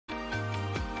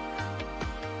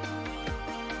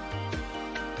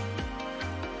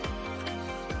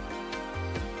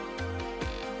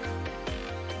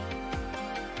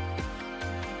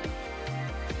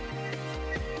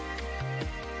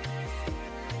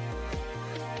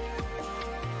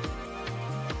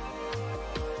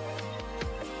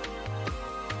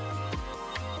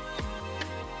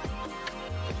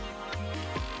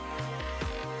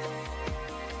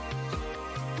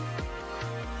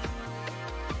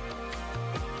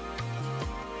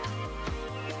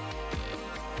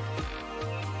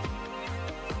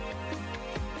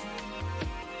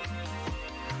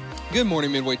Good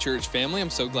morning, Midway Church family. I'm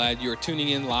so glad you are tuning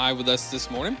in live with us this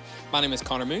morning. My name is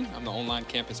Connor Moon. I'm the online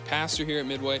campus pastor here at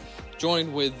Midway,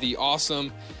 joined with the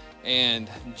awesome and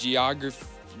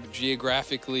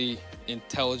geographically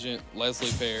intelligent Leslie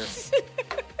Fair.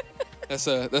 That's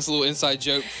a little inside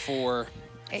joke for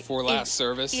last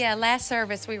service. Yeah, last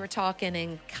service we were talking,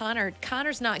 and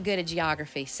Connor's not good at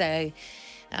geography, so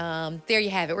there you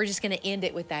have it. We're just going to end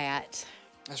it with that.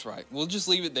 That's right. We'll just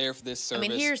leave it there for this service. I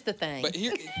mean, here's the thing. But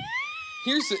here's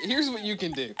what you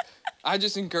can do. I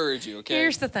just encourage you, okay?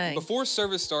 Here's the thing. Before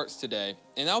service starts today,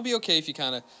 and that'll be okay if you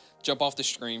kind of jump off the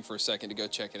screen for a second to go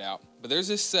check it out. But there's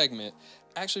this segment.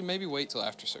 Actually, maybe wait till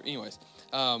after service. Anyways,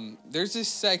 there's this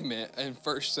segment in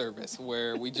first service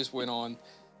where we just went on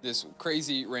this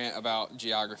crazy rant about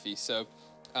geography. So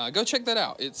go check that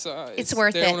out. It's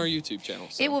worth it. On our YouTube channel.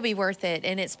 So. It will be worth it,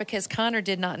 and it's because Connor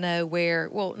did not know where.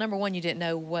 Well, number one, you didn't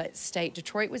know what state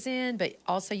Detroit was in, but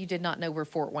also you did not know where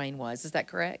Fort Wayne was. Is that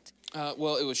correct?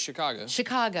 Well, it was Chicago.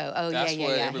 Chicago. Oh, That's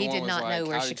yeah. He did not know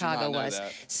where Chicago was.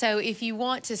 So if you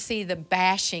want to see the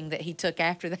bashing that he took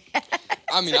after that.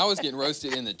 I mean, I was getting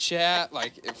roasted in the chat,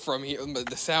 like from here.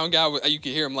 The sound guy, you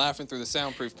could hear him laughing through the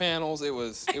soundproof panels. It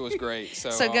was great.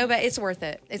 So go back. It's worth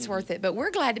it. It's worth it. But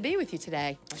we're glad to be with you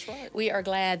today. That's right. We are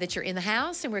glad that you're in the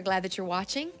house, and we're glad that you're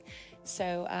watching.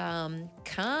 So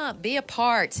come be a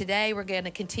part. Today we're going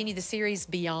to continue the series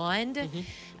Beyond.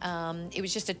 It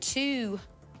was just a two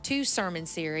sermon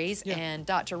series, and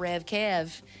Dr. Rev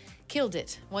Kev killed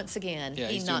it once again. Yeah,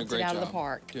 he knocked it out of the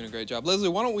park. Doing a great job. Leslie,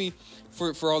 why don't we,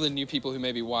 for all the new people who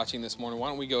may be watching this morning, why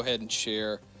don't we go ahead and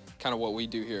share kind of what we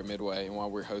do here at Midway and why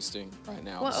we're hosting right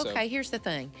now. Well, okay, here's the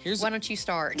thing. Why don't you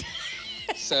start?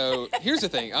 So here's the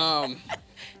thing.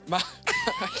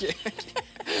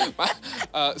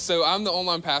 So I'm the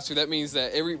online pastor. That means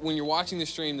that when you're watching the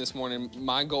stream this morning,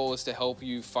 my goal is to help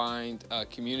you find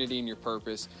community and your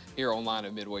purpose here online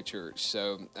at Midway Church.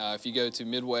 So if you go to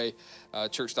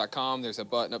midwaychurch.com, there's a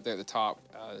button up there at the top.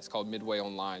 It's called Midway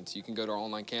Online. So you can go to our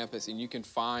online campus and you can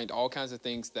find all kinds of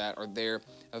things that are there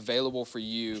available for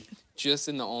you just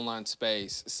in the online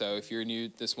space. So if you're new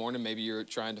this morning, maybe you're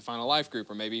trying to find a life group,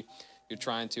 or maybe you're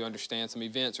trying to understand some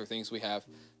events or things we have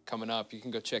coming up, you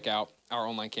can go check out our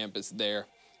online campus there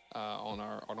on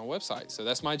our website. So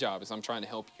that's my job, is I'm trying to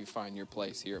help you find your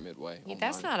place here at Midway. Yeah,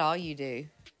 that's not all you do.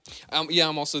 Yeah,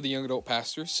 I'm also the young adult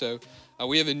pastor. So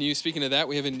we have a new, speaking of that,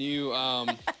 we have a new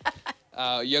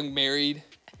young married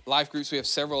life groups. We have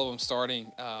several of them starting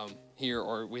here,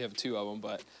 or we have 2 of them,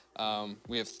 but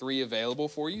we have 3 available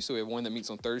for you. So we have one that meets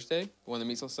on Thursday, one that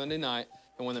meets on Sunday night,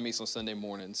 and one that meets on Sunday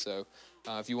morning. So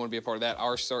if you want to be a part of that,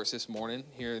 ours starts this morning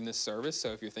here in this service.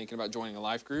 So if you're thinking about joining a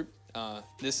life group,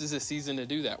 this is a season to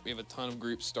do that. We have a ton of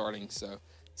groups starting, so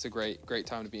it's a great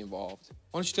time to be involved.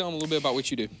 Why don't you tell them a little bit about what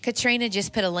you do? Katrina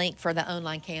just put a link for the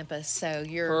online campus, so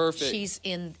she's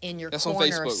in your That's corner,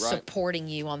 on Facebook, right? supporting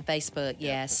you on Facebook.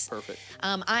 Yeah, yes, perfect.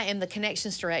 I am the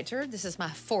Connections Director. This is my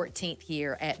 14th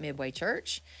year at Midway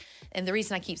Church. And the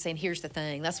reason I keep saying, here's the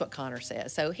thing, that's what Connor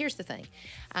says. So here's the thing.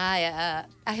 I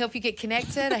help you get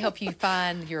connected. I help you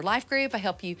find your life group. I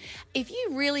help you. If you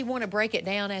really want to break it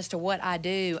down as to what I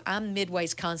do, I'm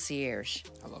Midway's concierge.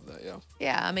 I love that, yeah.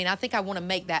 Yeah, I mean, I think I want to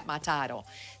make that my title.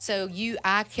 So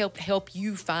I help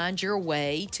you find your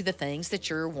way to the things that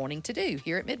you're wanting to do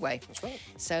here at Midway. That's right.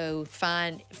 So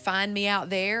find me out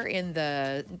there in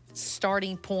the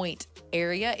starting point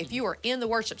area. If you are in the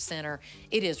worship center,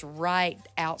 it is right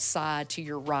outside to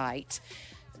your right.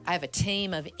 I have a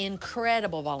team of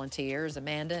incredible volunteers,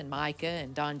 Amanda and Micah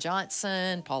and Don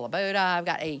Johnson, Paula Boda. I've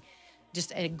got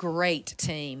just a great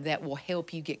team that will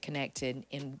help you get connected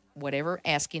in whatever.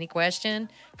 Ask any question.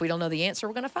 If we don't know the answer,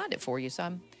 we're going to find it for you. So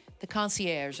I'm the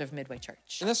concierge of Midway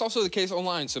Church. And that's also the case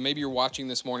online. So maybe you're watching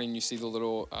this morning and you see the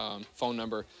little phone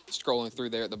number scrolling through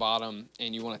there at the bottom,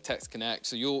 and you want to text connect.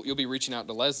 So you'll be reaching out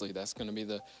to Leslie. That's going to be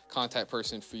the contact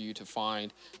person for you to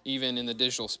find, even in the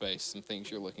digital space, some things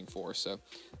you're looking for. So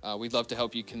we'd love to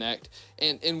help you connect.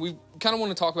 And we kind of want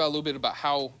to talk about a little bit about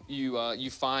how you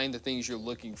find the things you're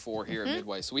looking for here at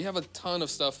Midway. So we have a ton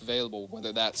of stuff available,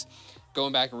 whether that's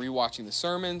going back and rewatching the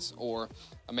sermons, or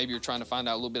maybe you're trying to find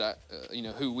out a little bit,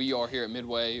 who we are here at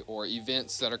Midway, or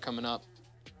events that are coming up.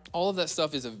 All of that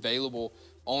stuff is available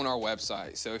on our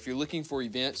website. So if you're looking for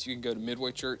events, you can go to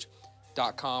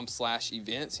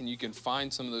midwaychurch.com/events, and you can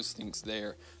find some of those things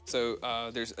there. So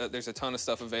there's a ton of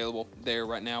stuff available there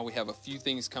right now. We have a few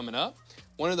things coming up.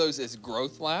 One of those is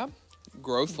Growth Lab.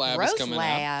 Growth Lab is coming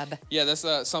up. Yeah, that's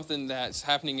something that's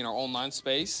happening in our online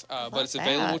space, but it's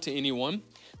available to anyone.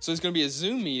 So it's going to be a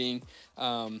Zoom meeting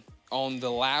on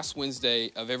the last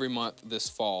Wednesday of every month this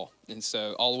fall, and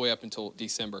so all the way up until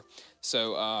December.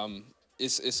 So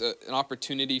an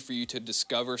opportunity for you to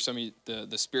discover some of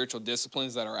the spiritual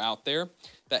disciplines that are out there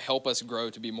that help us grow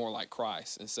to be more like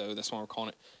Christ. And so that's why we're calling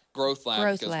it Growth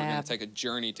Lab, because we're going to take a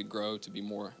journey to grow to be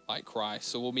more like Christ.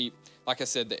 So we'll meet, like I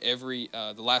said,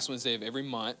 the last Wednesday of every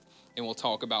month, and we'll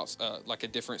talk about like a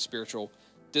different spiritual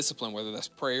discipline, whether that's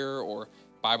prayer or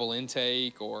Bible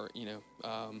intake or,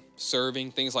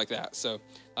 serving, things like that. So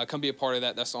come be a part of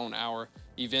that. That's on our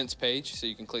events page, so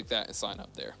you can click that and sign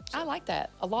up there. So, I like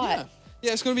that a lot.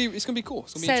 Yeah, it's gonna be cool.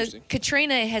 It's gonna be interesting.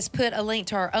 Katrina has put a link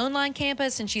to our online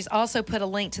campus, and she's also put a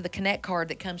link to the Connect card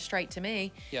that comes straight to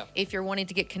me. Yeah. If you're wanting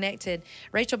to get connected.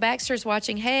 Rachel Baxter's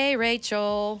watching. Hey,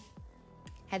 Rachel.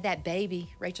 Had that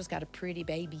baby. Rachel's got a pretty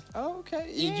baby. Oh,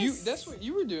 okay. Yes. That's what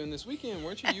you were doing this weekend,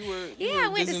 weren't you? I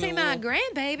went to see my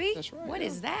grandbaby. That's right. What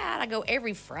is that? I go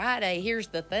every Friday. Here's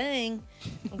the thing.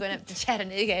 I'm going up to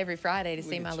Chattanooga every Friday to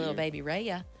see my little baby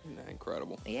Raya. Isn't that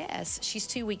incredible? Yes. She's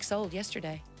 2 weeks old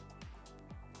yesterday.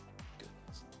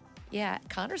 Goodness. Yeah,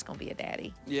 Connor's going to be a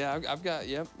daddy. Yeah, I've got,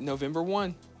 November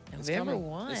 1. November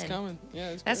 1. It's coming.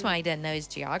 Yeah, That's why he doesn't know his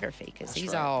geography, because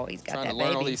he's got trying that to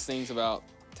learn all baby. these things about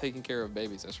taking care of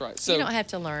babies. That's right. So you don't have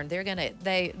to learn.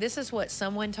 This is what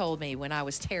someone told me when I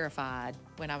was terrified,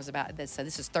 when I was about this. So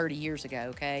this is 30 years ago,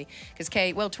 okay? Because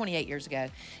 28 years ago.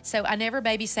 So I never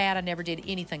babysat. I never did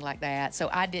anything like that. So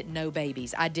I didn't know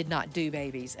babies. I did not do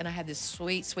babies. And I had this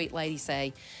sweet, sweet lady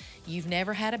say, "You've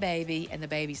never had a baby, and the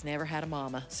baby's never had a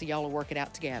mama. So y'all will work it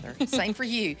out together." Same for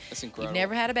you. That's incredible. You've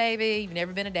never had a baby. You've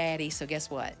never been a daddy. So guess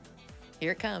what?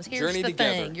 Here it comes. Here's Journey the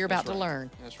together. thing you're about to learn.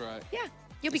 That's right. Yeah.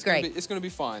 You'll be great. It's going to be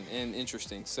fun and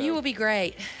interesting. So You will be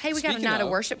great. Hey, we got a Speaking night of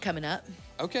of- worship coming up,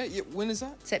 Okay, when is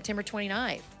that? September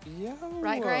 29th. Yeah.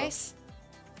 Right, Grace?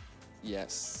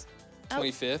 Yes. Oh,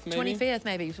 25th, maybe? 25th,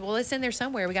 maybe. Well, it's in there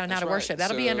somewhere. We got a night That's of right. worship.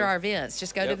 That'll be So- under our events.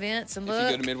 Just go to Yep. events and If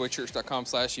look. you go to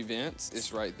midwaychurch.com/events,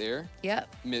 it's right there. Yep.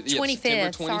 September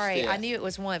 25th. Sorry, 25th. I knew it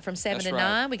was one from 7 That's to right.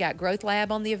 9. We got Growth Lab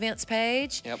on the events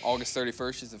page. Yep, August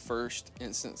 31st is the first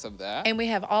instance of that. And we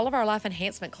have all of our life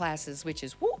enhancement classes, which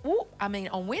is whoop, whoop. I mean,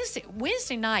 on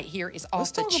Wednesday night here is off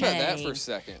Let's the talk chain. about that for a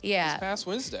second. Yeah. This past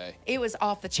Wednesday. It was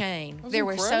off the chain. was There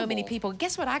were so many incredible. people.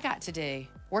 Guess what I got to do?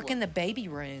 Work in the baby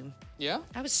room. Yeah?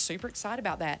 I was super excited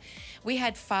about that. We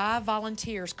had 5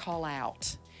 volunteers call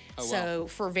out. Oh, wow. So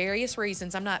for various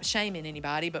reasons, I'm not shaming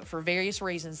anybody, but for various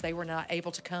reasons, they were not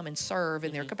able to come and serve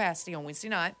in their capacity on Wednesday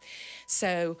night.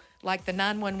 So like the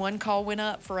 911 call went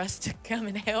up for us to come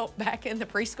and help back in the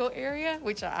preschool area,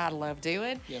 which I love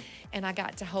doing. Yeah. And I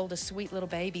got to hold a sweet little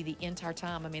baby the entire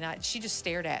time. I mean, she just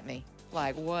stared at me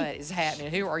like, what is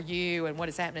happening? Who are you? And what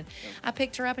is happening? I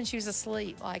picked her up and she was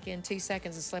asleep like in 2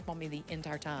 seconds and slept on me the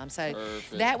entire time. So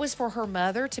Perfect. that was for her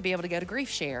mother to be able to go to Grief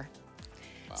Share.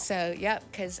 So, yep,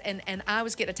 and I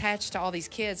was getting attached to all these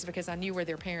kids because I knew where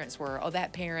their parents were. Oh,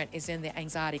 that parent is in the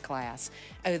anxiety class.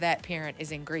 Oh, that parent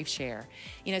is in Grief Share.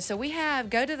 So we have,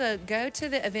 go to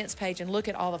the events page and look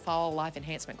at all the fall life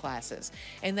enhancement classes.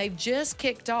 And they've just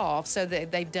kicked off, so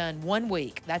that they've done 1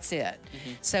 week. That's it.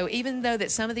 So even though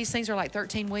that some of these things are like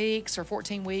 13 weeks or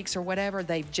 14 weeks or whatever,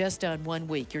 they've just done 1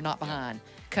 week. You're not behind.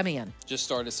 Come in. Just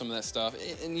started some of that stuff.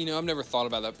 And I've never thought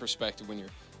about that perspective when you're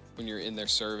in there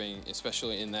serving,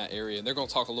 especially in that area. They're going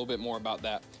to talk a little bit more about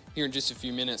that here in just a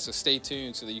few minutes, so stay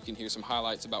tuned so that you can hear some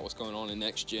highlights about what's going on in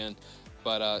Next Gen.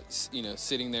 But,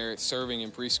 sitting there serving in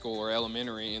preschool or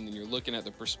elementary, and then you're looking at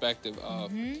the perspective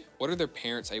of what are their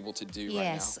parents able to do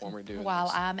right now when we're doing while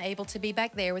this? I'm able to be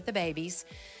back there with the babies,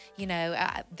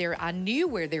 I knew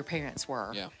where their parents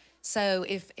were. Yeah. So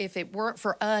if it weren't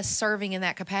for us serving in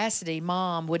that capacity,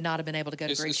 Mom would not have been able to go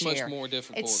to It's Grief Share. much more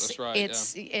difficult. That's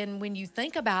right. And when you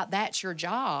think about that's your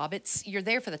job, you're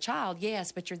there for the child,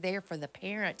 yes, but you're there for the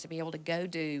parent to be able to go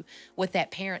do what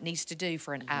that parent needs to do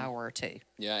for an hour or two.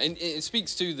 Yeah, and it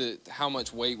speaks to how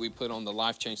much weight we put on the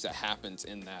life change that happens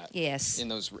in that. Yes. In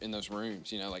those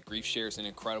rooms, like Grief Share is an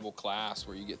incredible class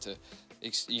where you get to,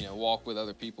 walk with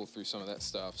other people through some of that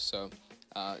stuff. So.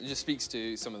 It just speaks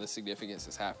to some of the significance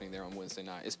that's happening there on Wednesday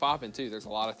night. It's popping, too. There's a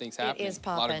lot of things happening. It is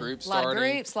popping. A lot of groups A lot starting.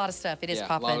 of groups, a lot of stuff. It is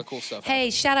popping. A lot of cool stuff Hey,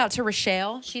 happening. shout out to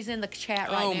Rochelle. She's in the chat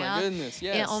right now. Oh, my goodness,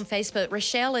 yes. On Facebook.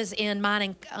 Rochelle is in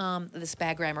mine and, this is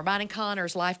bad grammar, mine and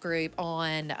Connor's life group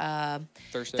on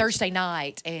Thursday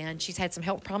night. And she's had some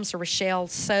help problems. So, Rochelle,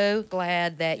 so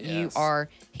glad that you Yes. are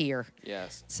here.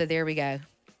 Yes. So, there we go.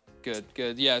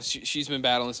 Good. Yeah, she's been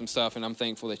battling some stuff, and I'm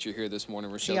thankful that you're here this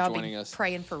morning, Rochelle, Y'all joining be us.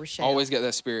 praying for Rochelle. Always got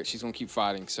that spirit. She's going to keep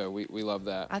fighting, so we love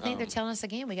that. I think they're telling us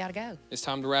again we got to go. It's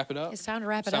time to wrap it up. It's time to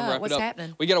wrap it up. What's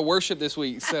happening? We got a worship this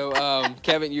week. So,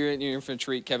 Kevin, you're in for a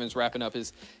treat. Kevin's wrapping up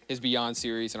his Beyond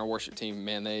series, and our worship team,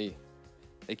 man,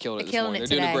 They killed it this killing morning. it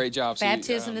They're doing today. a great job. So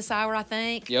Baptism this hour, I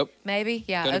think. Yep. Maybe.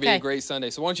 Yeah. Going to okay. be a great Sunday.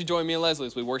 So why don't you join me and Leslie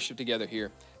as we worship together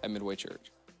here at Midway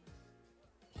Church.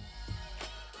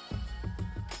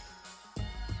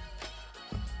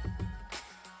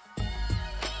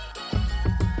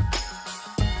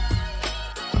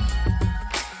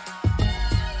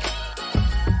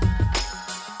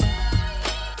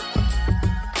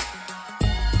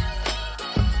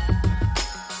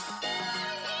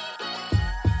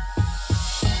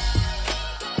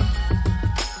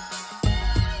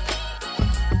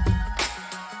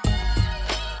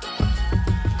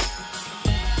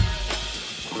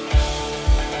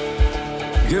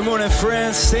 Good morning,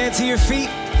 friends. Stand to your feet.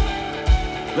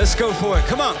 Let's go for it.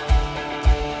 Come on.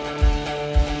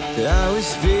 I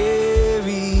was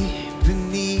very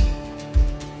beneath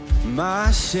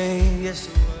my shame. Yes,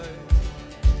 it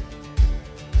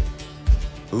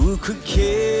was. Who could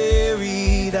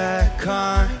carry that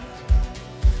kind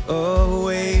of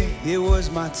weight? It was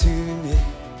my tune.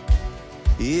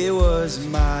 It was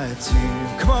my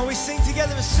tune. Come on, we sing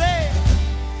together and say,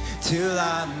 till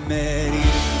I met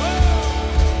you.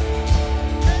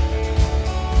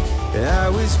 I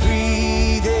was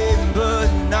breathing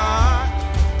but not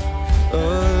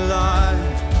alive.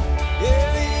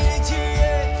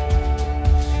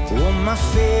 All my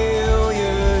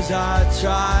failures I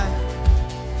tried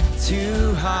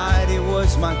to hide. It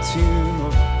was my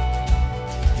tune.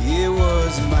 It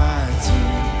was my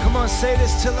tune. Come on, say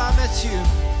this, till I met you.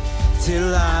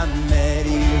 Till I met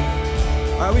you.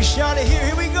 All right, we shout it here.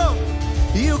 Here we go.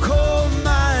 You call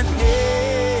my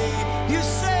name. You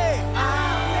say,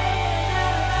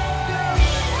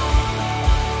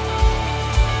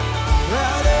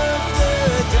 out of the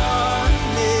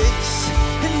darkness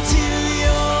into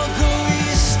your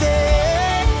glorious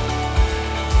day.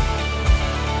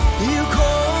 You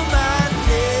call my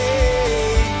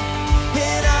name,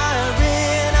 and I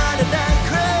ran out of that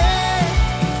grave.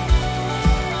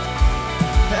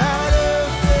 Out of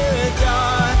the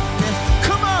darkness,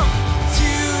 come on,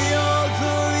 to your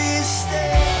glorious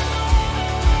day.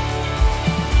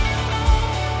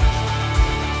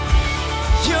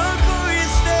 Your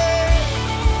glorious day.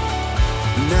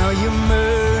 Now your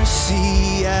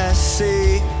mercy has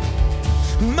saved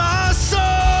my soul.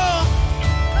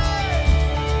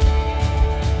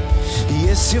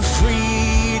 Yes, your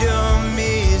freedom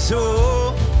is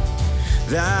all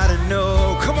that I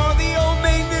know. Come on, the old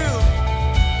made new.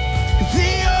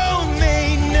 The old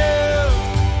made new.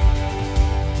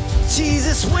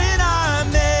 Jesus, when I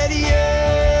met you,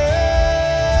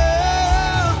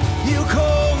 you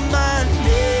called my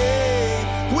name.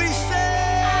 We say,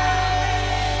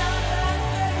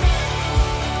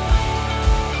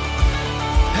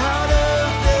 out of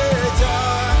the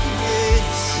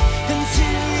darkness into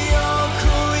your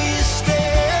glorious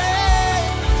day.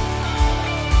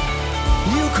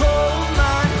 You called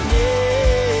my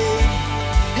name,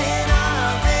 and I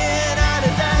ran out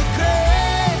of that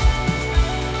grave.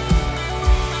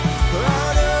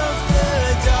 Out of the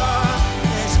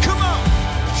darkness, come on,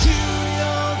 to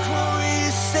your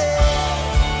glorious day.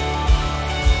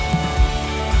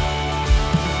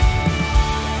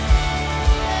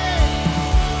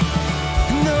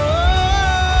 No,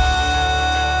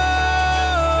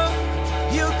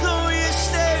 your glorious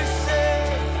day.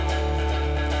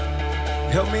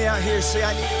 Help me out here, say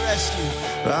I need a rescue.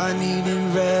 I needed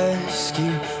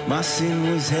rescue. My sin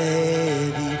was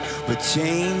heavy, but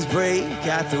chains break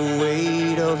at the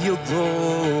weight of your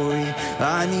glory.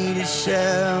 I needed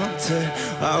shelter.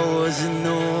 I was an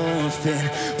orphan,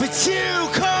 but you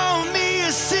called me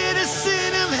a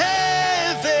citizen of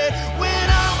heaven. When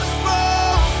I was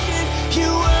broken, you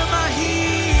were my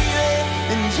healing,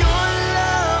 and your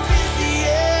love is the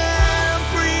air I'm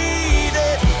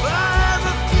breathing. I have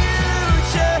a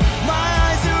future, my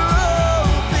eyes are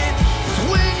open, 'cause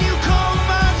when you call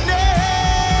my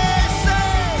name,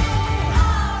 say, I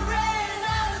ran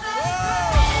out of that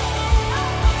grave.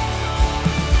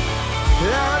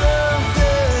 Out of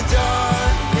the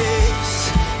darkness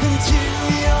into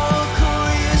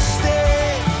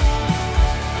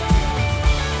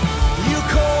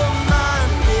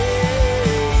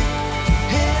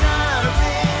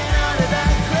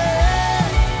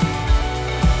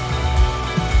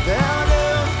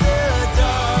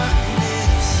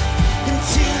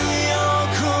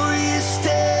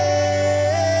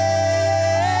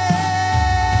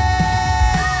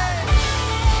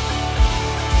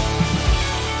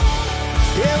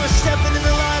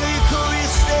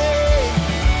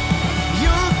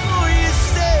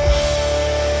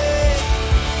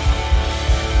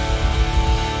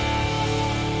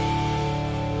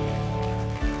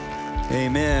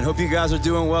Amen. Hope you guys are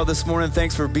doing well this morning.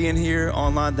 Thanks for being here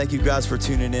online. Thank you guys for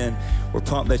tuning in. We're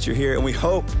pumped that you're here, and we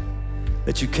hope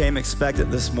that you came expectant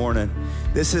this morning.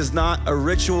 This is not a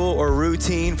ritual or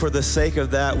routine for the sake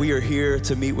of that. We are here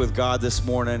to meet with God this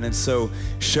morning, and so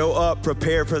show up,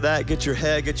 prepare for that, get your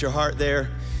head, get your heart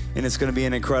there, and it's gonna be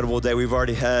an incredible day. We've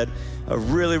already had a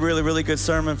really good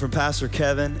sermon from Pastor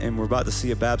Kevin, and we're about to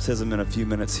see a baptism in a few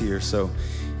minutes here, so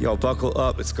y'all buckle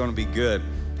up, it's gonna be good.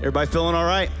 Everybody feeling all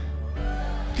right?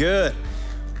 Good.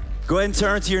 Go ahead and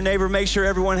turn to your neighbor. Make sure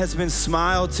everyone has been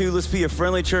smiled to. Let's be a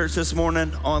friendly church this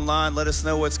morning online. Let us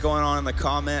know what's going on in the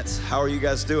comments. How are you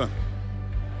guys doing?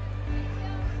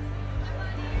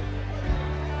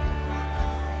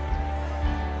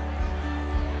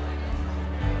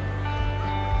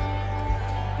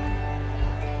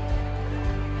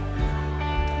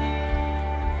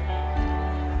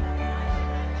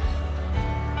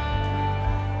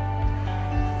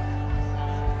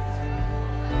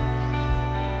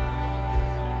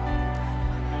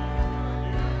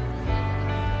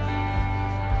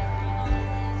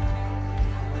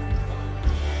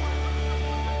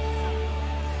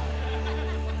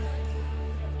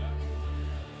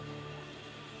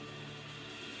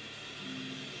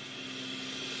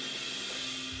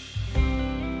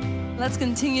 Let's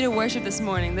continue to worship this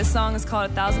morning. This song is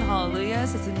called 1,000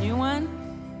 Hallelujahs. It's a new one.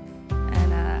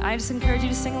 And I just encourage you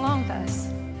to sing along with us.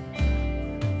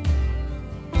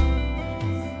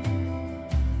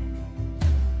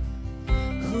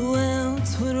 Who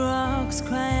else would rocks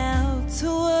cry out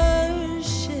to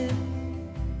worship?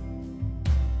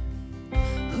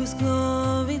 Whose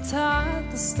glory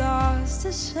taught the stars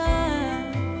to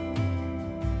shine?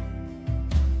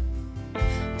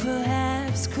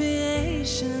 Perhaps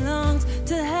creation longs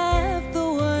to have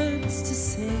the words to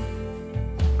sing,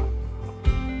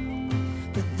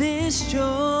 but this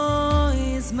joy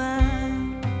is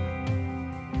mine.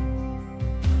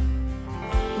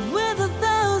 With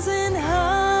 1,000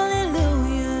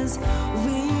 hallelujahs,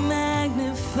 we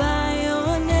magnify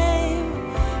your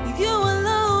name. You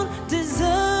alone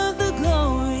deserve the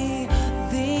glory,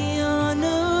 the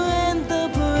honor, and the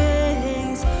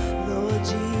praise. Lord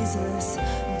Jesus,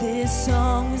 this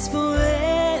song is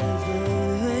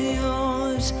forever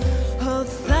yours.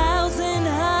 1,000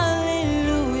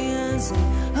 hallelujahs,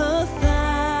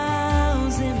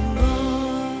 1,000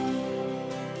 more.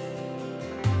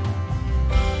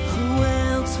 Who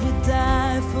else would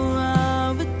die for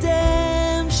our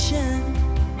redemption?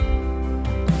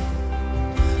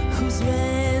 Whose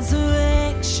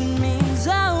resurrection means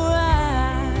our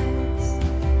rise?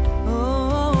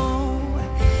 Oh,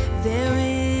 there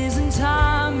isn't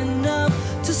time enough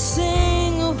to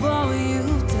sing of all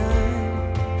you've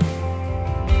done,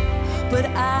 but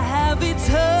I have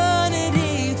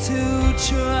eternity to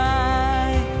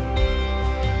try.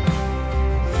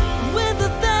 With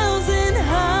 1,000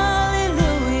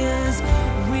 hallelujahs,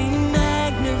 we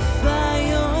magnify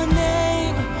your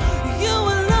name. You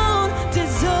alone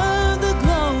deserve the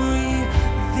glory,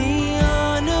 the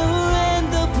honor, and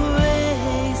the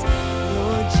praise.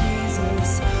 Lord Jesus,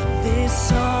 this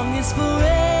song is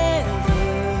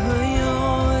forever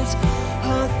yours.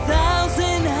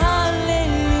 1,000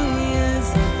 hallelujahs,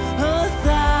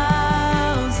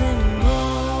 1,000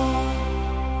 more.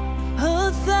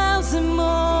 1,000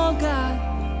 more, God.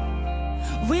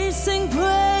 We sing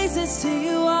praises to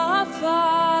you, our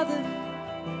Father.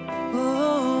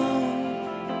 Oh,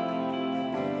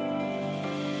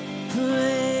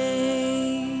 praise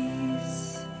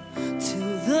to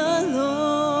the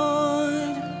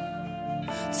Lord,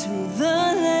 to the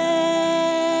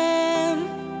Lamb,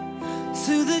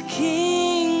 to the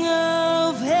King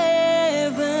of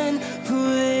heaven.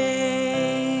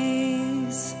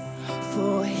 Praise,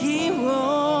 for he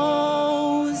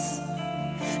rose,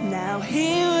 now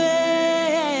he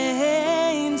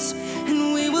reigns,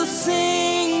 and we will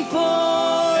sing for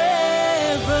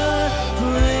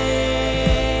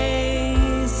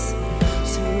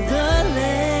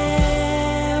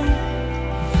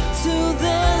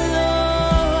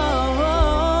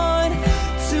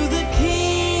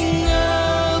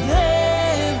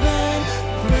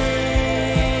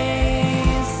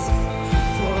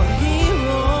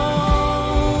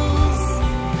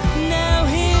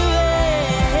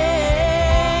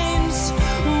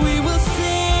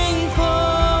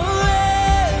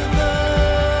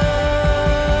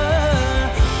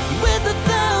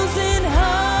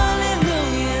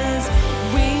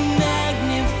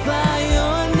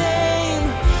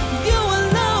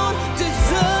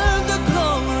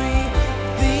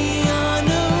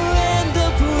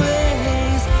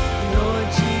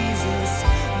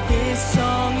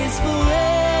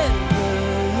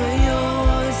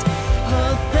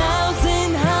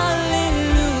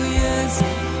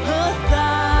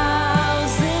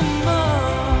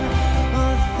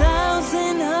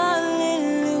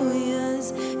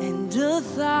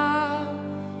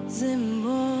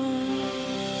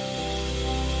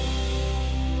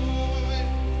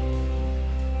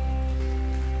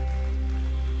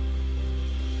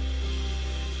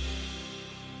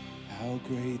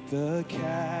great the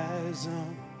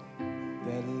chasm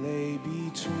that lay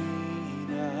between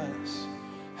us,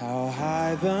 how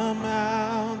high the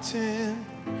mountain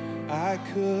I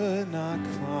could not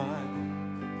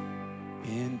climb.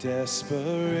 In desperation,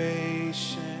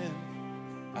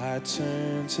 I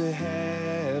turned to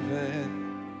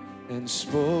heaven and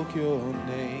spoke your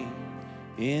name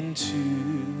into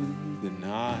the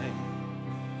night.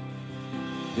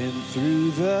 Then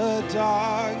through the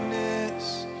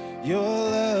darkness, your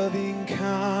loving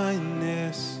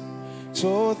kindness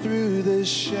tore through the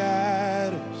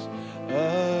shadows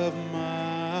of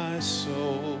my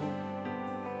soul.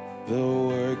 The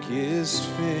work is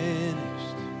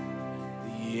finished,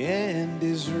 the end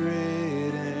is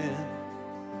written.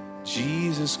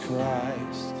 Jesus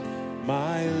Christ,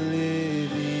 my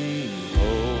living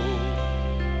hope.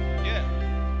 Yeah.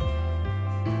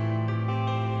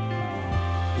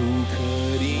 Who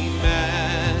could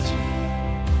imagine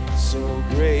so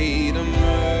great a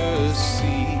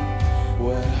mercy?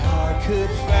 What heart could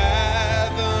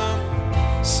fathom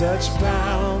such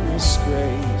boundless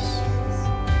grace?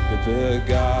 That the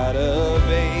God of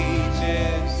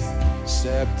ages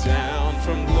stepped down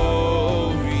from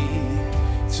glory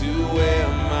to wear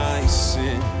my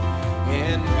sin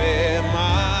and bear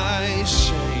my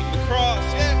shame. The cross,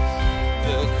 yes,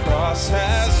 the cross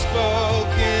has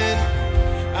spoken.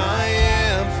 I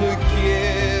am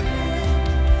forgiven.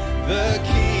 The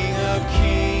King of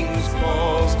Kings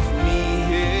calls me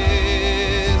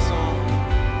his own.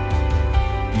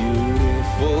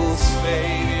 Beautiful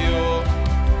Savior,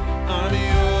 I'm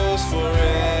yours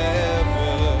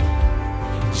forever.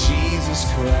 Jesus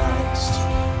Christ,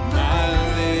 my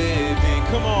living.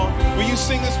 Come on, will you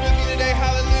sing this with me today?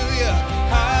 Hallelujah,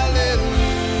 hallelujah.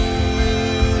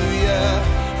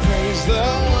 Praise the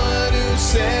one who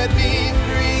set me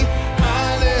free.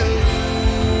 Hallelujah.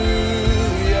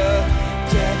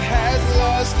 Death has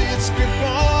lost its grip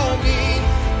on me.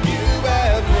 You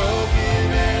have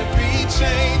broken every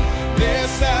chain.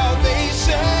 There's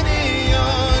salvation in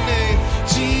your name.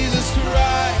 Jesus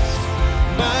Christ,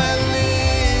 my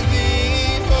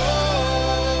living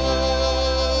hope.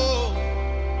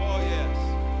 Oh, yes.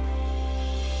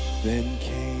 Then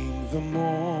came the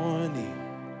morning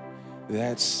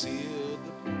that sealed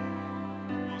the...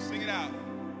 Come on, sing it out.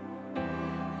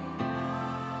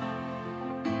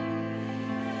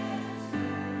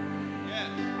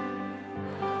 Yes.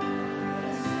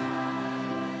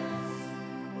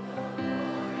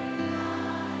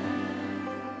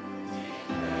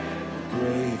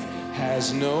 Grave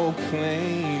has no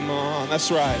claim on.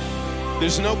 That's right.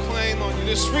 There's no claim on you.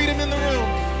 There's freedom in the room.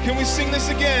 Can we sing this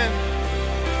again?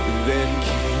 Then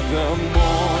came the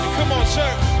morning. Come on,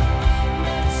 church.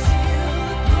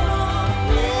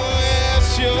 Oh,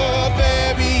 yes, your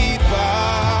baby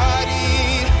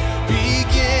body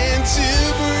began to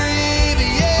breathe.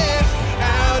 Yes,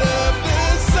 out of the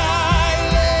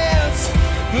silence,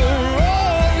 the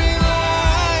roaring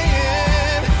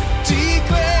lion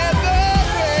declared the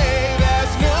grave has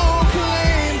no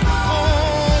claim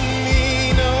on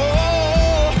me. No,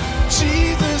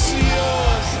 Jesus,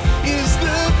 yours is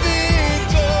the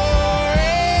victory.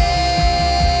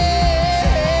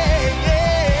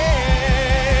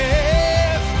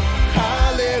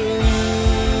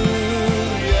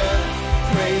 Hallelujah.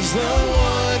 Praise the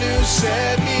one who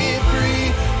set me free.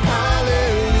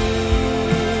 Hallelujah.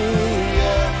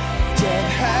 Death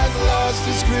has lost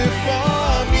its grip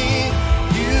on me.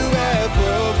 You have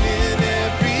broken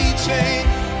every chain.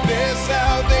 There's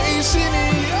salvation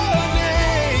in your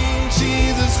name.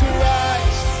 Jesus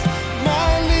Christ,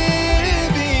 my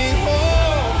living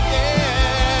hope.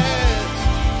 Yes.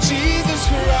 Jesus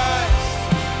Christ,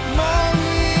 my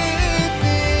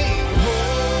living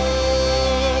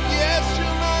hope. Yes,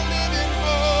 you're my living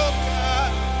hope,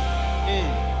 God.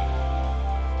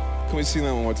 Can we sing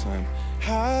that one more time?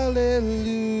 Hallelujah.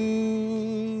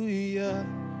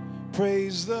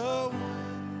 Praise the one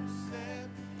who said,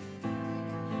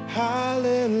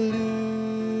 hallelujah.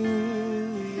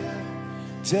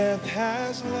 Death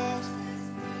has lost.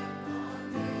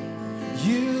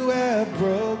 You have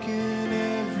broken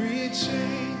every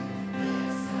chain.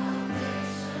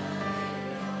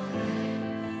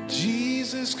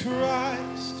 Jesus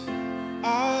Christ,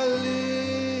 our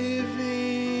living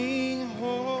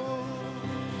hope.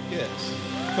 Yes.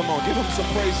 Come on, give him some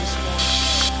praise this morning.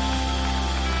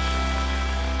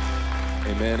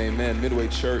 Amen, amen. Midway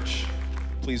Church,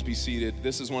 please be seated.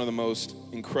 This is one of the most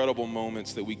incredible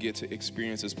moments that we get to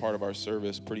experience as part of our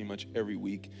service pretty much every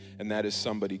week, and that is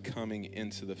somebody coming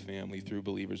into the family through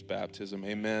believers' baptism.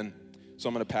 Amen. So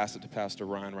I'm going to pass it to Pastor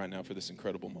Ryan right now for this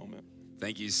incredible moment.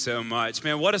 Thank you so much.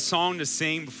 Man, what a song to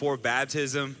sing before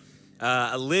baptism,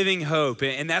 a living hope.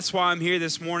 And that's why I'm here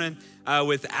this morning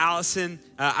with Allison.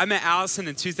 I met Allison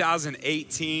in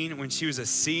 2018 when she was a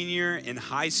senior in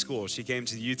high school. She came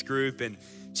to the youth group, and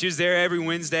she was there every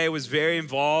Wednesday, was very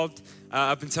involved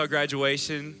up until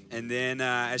graduation. And then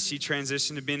as she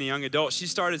transitioned to being a young adult, she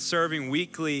started serving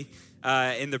weekly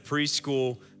in the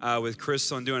preschool with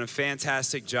Crystal and doing a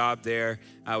fantastic job there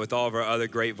with all of our other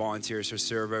great volunteers who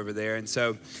serve over there. And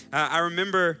so I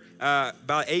remember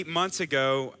about 8 months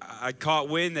ago, I caught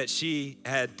wind that she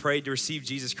had prayed to receive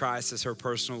Jesus Christ as her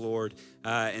personal Lord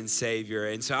and Savior.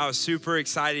 And so I was super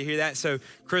excited to hear that. So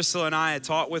Crystal and I had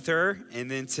talked with her, and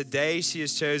then today she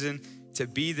has chosen to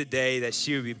be the day that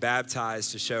she would be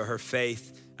baptized to show her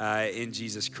faith in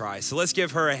Jesus Christ. So let's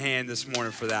give her a hand this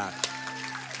morning for that.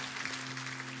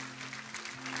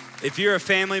 If you're a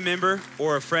family member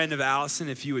or a friend of Allison,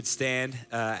 if you would stand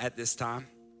at this time.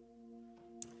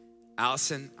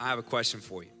 Allison, I have a question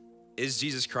for you. Is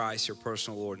Jesus Christ your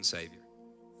personal Lord and Savior?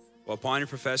 Well, upon your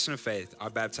profession of faith, I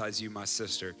baptize you, my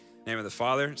sister, in the name of the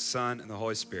Father, Son, and the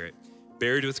Holy Spirit,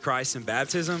 buried with Christ in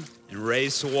baptism and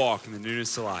raised to walk in the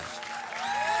newness of life.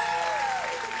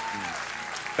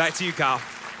 Back to you, Kyle.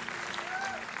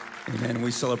 Amen.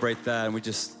 We celebrate that, and we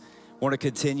just want to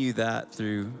continue that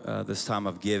through this time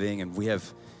of giving. And we have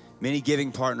many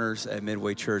giving partners at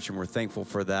Midway Church, and we're thankful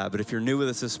for that. But if you're new with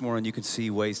us this morning, you can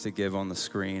see ways to give on the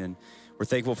screen. And we're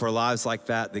thankful for lives like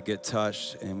that get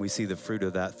touched, and we see the fruit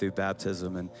of that through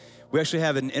baptism. And we actually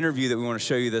have an interview that we want to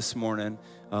show you this morning,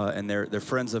 and they're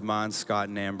friends of mine, Scott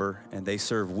and Amber, and they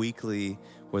serve weekly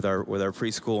with our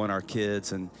preschool and our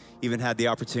kids, and even had the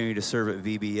opportunity to serve at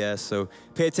VBS. So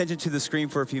pay attention to the screen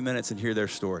for a few minutes and hear their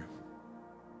story.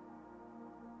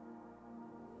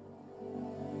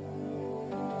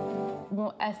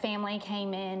 A family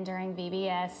came in during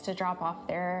VBS to drop off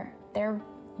their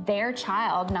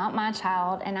child, not my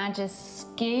child, and I just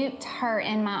scooped her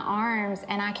in my arms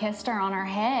and I kissed her on her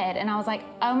head, and I was like,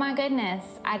 oh my goodness,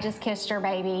 I just kissed your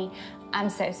baby. I'm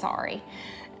so sorry.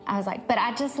 I was like, but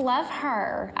I just love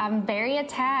her. I'm very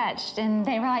attached. And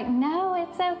they were like, no,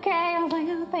 it's okay. I was like,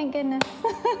 oh, thank goodness.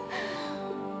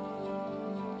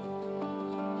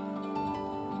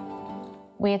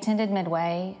 We attended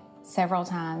Midway several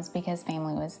times because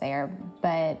family was there,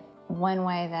 but one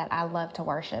way that I love to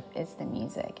worship is the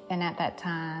music. And at that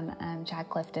time, Chad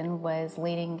Clifton was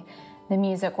leading the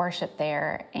music worship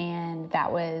there, and that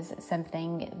was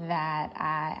something that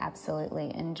I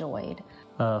absolutely enjoyed.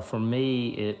 For me,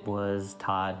 it was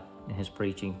Todd and his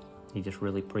preaching. He just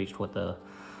really preached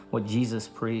what Jesus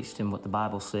preached and what the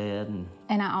Bible said.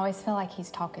 And I always feel like he's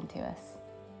talking to us.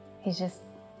 He's just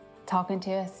talking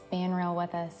to us, being real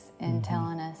with us, and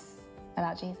telling us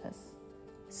about Jesus.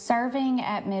 Serving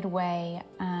at Midway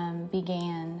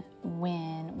began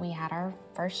when we had our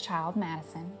first child,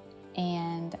 Madison,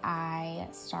 and I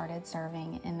started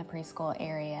serving in the preschool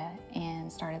area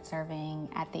and started serving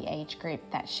at the age group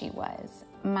that she was.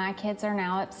 My kids are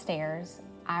now upstairs.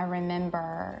 I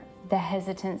remember the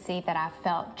hesitancy that I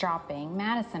felt dropping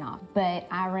Madison off, but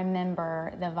I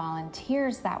remember the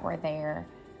volunteers that were there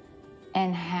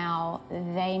and how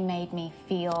they made me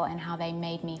feel and how they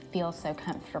made me feel so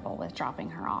comfortable with dropping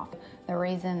her off. The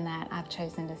reason that I've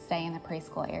chosen to stay in the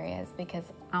preschool area is because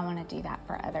I want to do that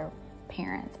for other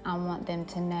parents. I want them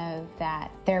to know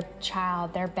that their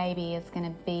child, their baby is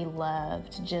going to be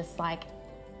loved just like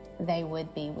they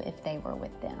would be if they were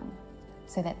with them,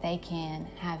 so that they can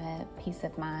have a peace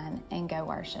of mind and go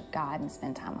worship God and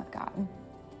spend time with God.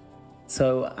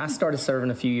 So I started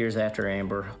serving a few years after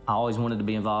Amber. I always wanted to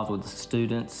be involved with the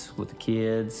students, with the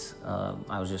kids.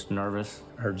 I was just nervous.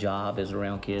 Her job is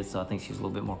around kids, so I think she's a little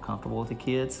bit more comfortable with the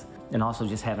kids. And also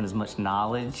just having as much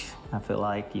knowledge. I feel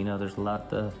like, there's a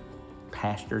lot of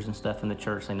pastors and stuff in the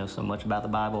church. They know so much about the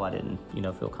Bible. I didn't,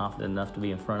 feel confident enough to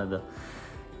be in front of the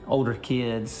older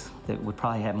kids that would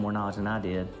probably have more knowledge than I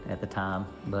did at the time.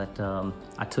 But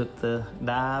I took the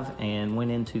dive and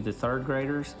went into the third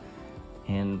graders,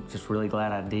 and just really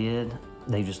glad I did.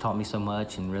 They just taught me so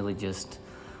much, and really I just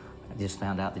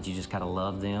found out that you just gotta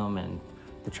love them, and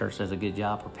the church does a good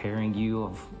job preparing you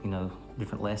of,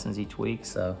 different lessons each week.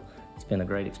 So it's been a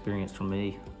great experience for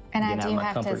me. And I do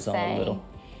have to say,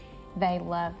 they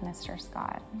love Mr.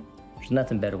 Scott. There's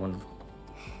nothing better when a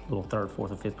little third,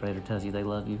 fourth, or fifth grader tells you they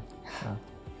love you. So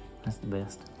that's the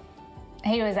best.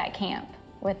 He was at camp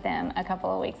with them a couple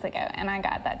of weeks ago, and I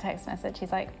got that text message.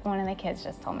 He's like, one of the kids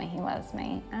just told me he loves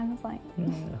me. I was like,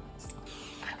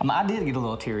 I did get a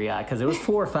little teary-eyed because there was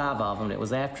 4 or 5 of them. It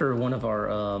was after one of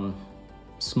our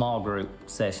small group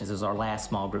sessions. It was our last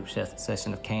small group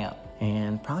session of camp.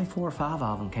 And probably 4 or 5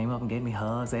 of them came up and gave me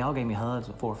hugs. They all gave me hugs,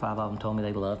 but 4 or 5 of them told me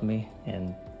they loved me.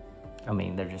 And I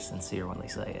mean, they're just sincere when they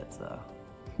say it, so.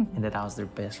 And that I was their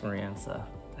best friend, so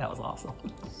that was awesome.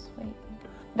 Sweet.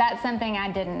 That's something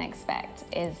I didn't expect,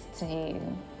 is to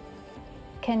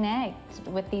connect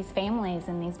with these families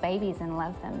and these babies and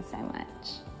love them so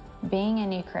much. Being a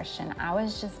new Christian, I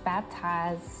was just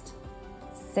baptized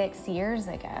 6 years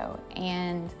ago,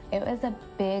 and it was a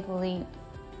big leap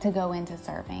to go into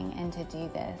serving and to do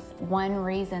this. One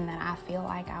reason that I feel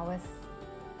like I was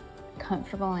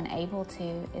comfortable and able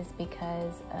to is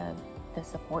because of the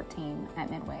support team at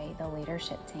Midway, the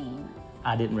leadership team.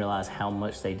 I didn't realize how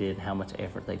much they did and how much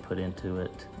effort they put into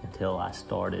it until I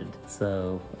started.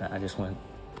 So I just want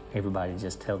everybody to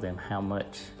just tell them how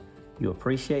much you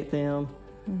appreciate them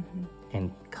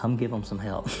and come give them some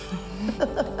help.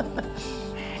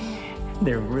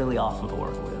 They're really awesome to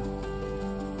work with.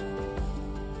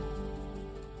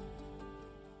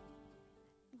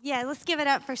 Yeah, let's give it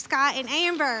up for Scott and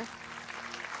Amber.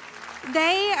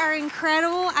 They are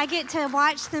incredible. I get to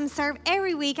watch them serve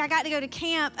every week. I got to go to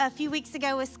camp a few weeks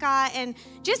ago with Scott and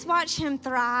just watch him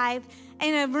thrive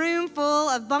in a room full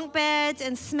of bunk beds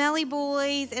and smelly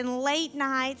boys and late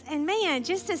nights. And man,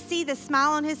 just to see the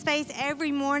smile on his face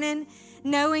every morning,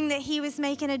 knowing that he was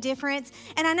making a difference.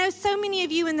 And I know so many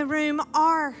of you in the room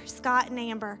are Scott and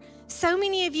Amber. So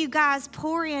many of you guys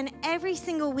pour in every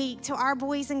single week to our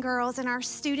boys and girls and our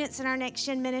students in our Next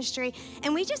Gen ministry.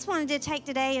 And we just wanted to take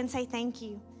today and say thank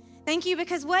you. Thank you,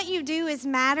 because what you do is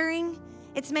mattering.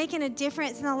 It's making a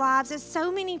difference in the lives of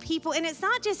so many people. And it's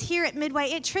not just here at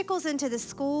Midway, it trickles into the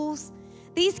schools.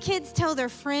 These kids tell their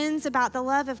friends about the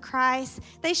love of Christ.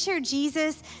 They share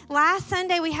Jesus. Last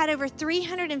Sunday, we had over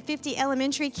 350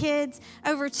 elementary kids,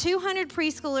 over 200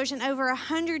 preschoolers, and over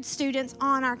 100 students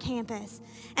on our campus.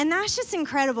 And that's just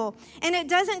incredible. And it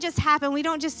doesn't just happen. We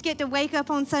don't just get to wake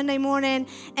up on Sunday morning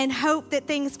and hope that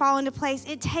things fall into place.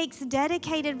 It takes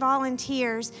dedicated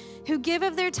volunteers who give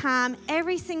of their time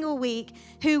every single week,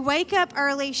 who wake up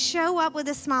early, show up with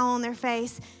a smile on their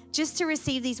face, just to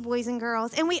receive these boys and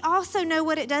girls. And we also know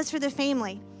what it does for the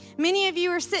family. Many of you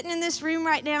are sitting in this room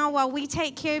right now while we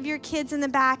take care of your kids in the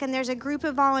back, and there's a group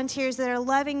of volunteers that are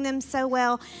loving them so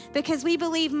well, because we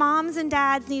believe moms and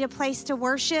dads need a place to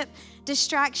worship,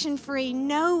 distraction-free,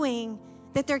 knowing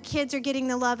that their kids are getting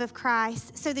the love of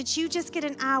Christ, so that you just get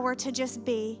an hour to just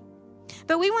be.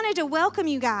 But we wanted to welcome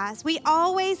you guys. We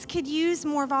always could use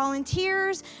more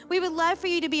volunteers. We would love for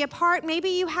you to be a part. Maybe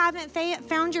you haven't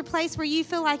found your place where you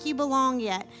feel like you belong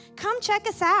yet. Come check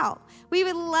us out. We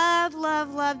would love,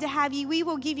 love, love to have you. We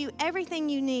will give you everything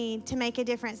you need to make a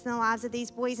difference in the lives of these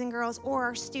boys and girls or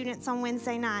our students on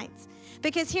Wednesday nights.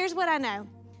 Because here's what I know.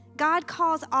 God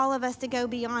calls all of us to go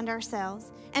beyond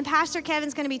ourselves. And Pastor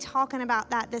Kevin's going to be talking about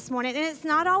that this morning. And it's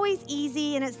not always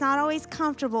easy and it's not always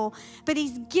comfortable, but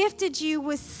he's gifted you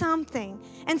with something.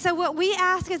 And so what we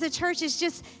ask as a church is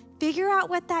just figure out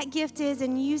what that gift is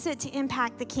and use it to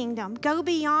impact the kingdom. Go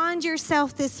beyond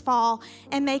yourself this fall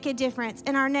and make a difference.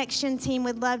 And our Next Gen team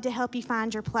would love to help you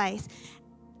find your place.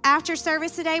 After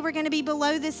service today, we're going to be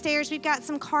below the stairs. We've got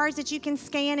some cards that you can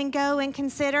scan and go and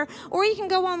consider, or you can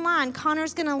go online.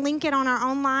 Connor's going to link it on our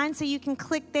online so you can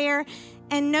click there.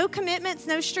 And no commitments,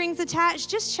 no strings attached.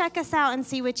 Just check us out and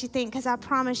see what you think, because I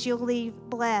promise you'll leave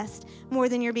blessed more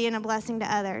than you're being a blessing to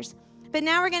others. But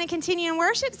now we're going to continue in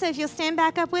worship, so if you'll stand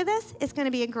back up with us, it's going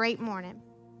to be a great morning.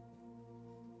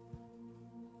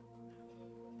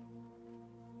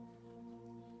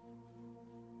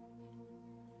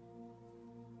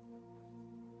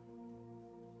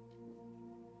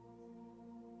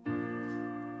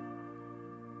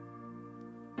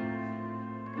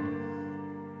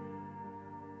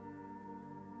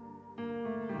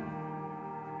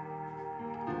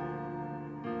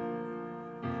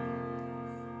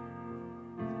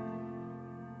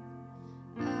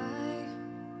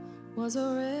 Was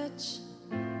a wretch,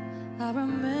 I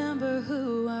remember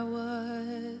who I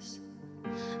was.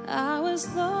 I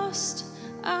was lost,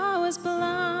 I was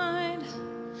blind,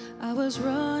 I was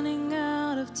running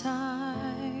out of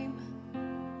time.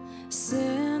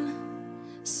 Sin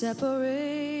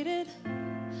separated,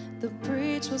 the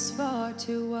breach was far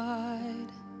too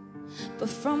wide. But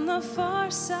from the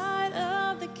far side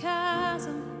of the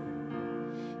chasm,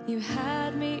 you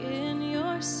had me in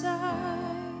your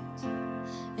sight.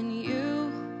 And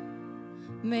you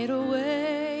made a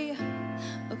way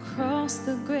across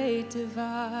the great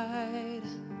divide,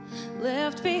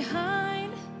 left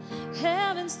behind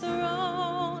heaven's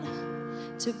throne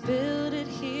to build it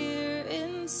here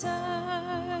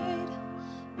inside.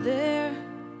 There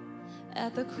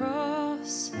at the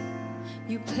cross,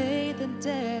 you paid the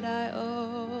debt I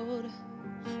owed.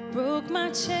 Broke my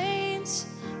chains,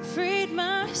 freed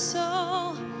my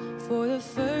soul. For the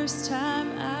first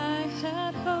time I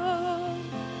had hope.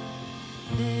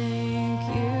 Thank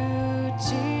you,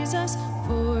 Jesus,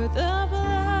 for the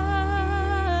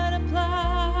blood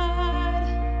applied.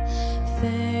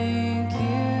 Thank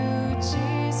you,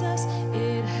 Jesus,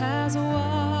 it has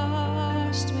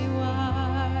washed me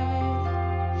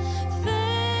white.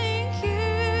 Thank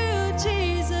you,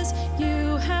 Jesus,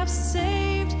 you have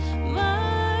saved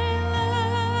my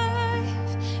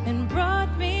life and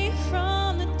brought me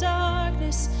from the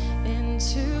darkness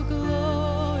into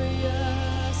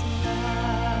glorious light.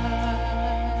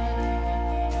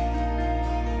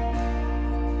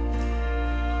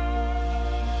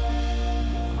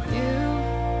 You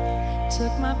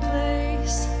took my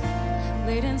place,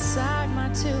 laid inside my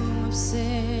tomb of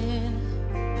sin.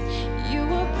 You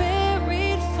were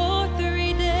buried for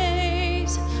 3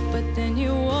 days, but then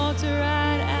you walked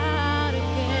right out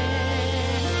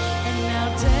again. And now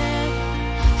death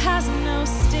has no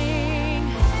sting,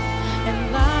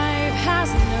 and life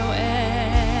has no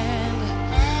end.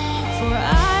 For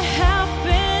I have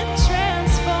been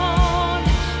transformed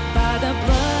by the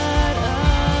blood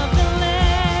of the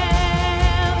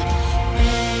Lamb.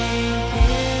 Thank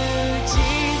you,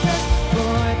 Jesus,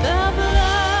 for the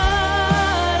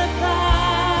blood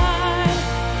applied.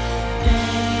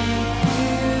 Thank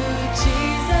you,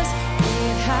 Jesus,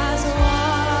 it has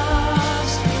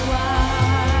washed me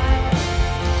white.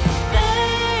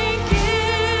 Thank you,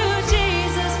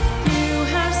 Jesus, you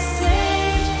have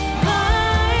saved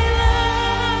my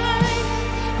life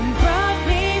and brought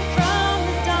me from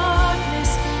the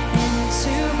darkness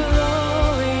into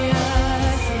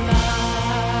glorious light.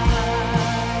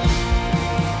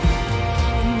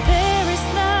 And there is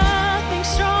nothing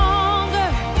stronger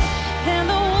than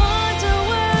the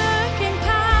wonder-working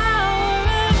power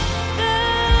of the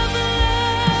blood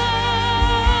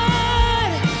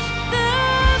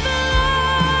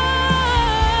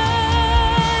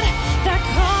that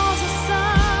calls us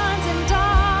sons and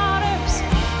daughters.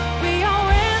 We are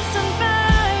ransomed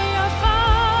by our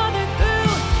Father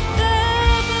through the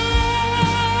blood.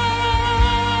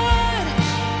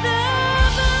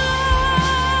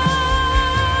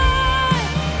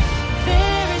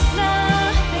 There is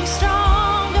nothing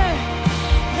stronger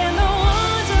than the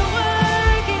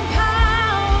wonder-working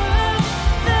power of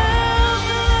the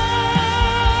blood.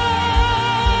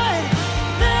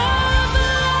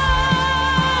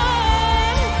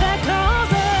 That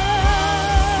calls us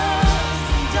sons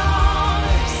and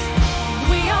daughters.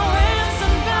 We are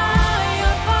ransomed by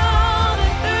our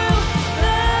Father through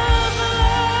the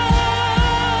blood.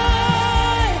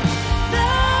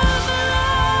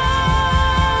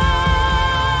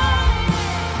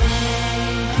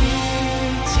 Thank you,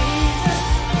 Jesus,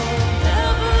 for the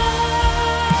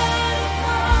blood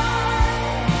applied.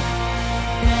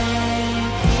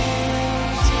 Thank you,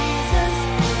 Jesus,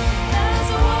 has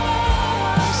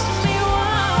washed me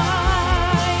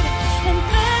white. And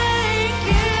thank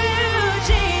you,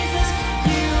 Jesus,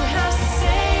 you have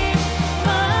saved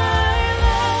my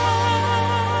life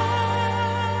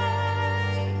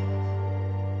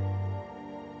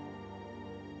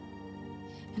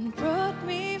and brought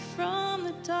me from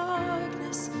the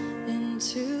darkness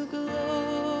into glorious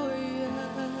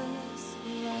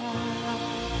light.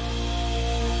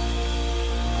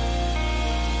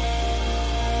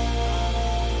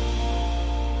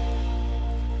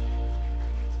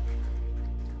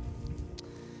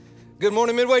 Good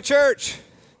morning, Midway Church.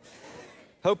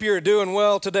 Hope you're doing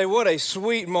well today. What a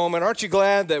sweet moment. Aren't you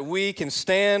glad that we can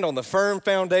stand on the firm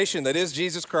foundation that is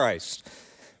Jesus Christ?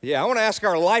 Yeah, I want to ask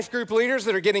our life group leaders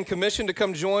that are getting commissioned to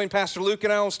come join Pastor Luke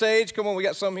and I on stage. Come on, we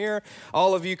got some here.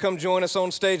 All of you come join us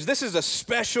on stage. This is a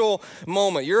special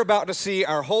moment. You're about to see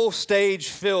our whole stage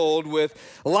filled with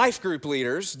life group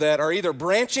leaders that are either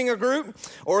branching a group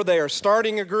or they are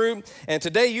starting a group. And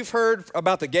today you've heard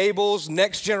about the Gables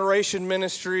Next Generation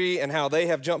Ministry and how they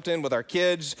have jumped in with our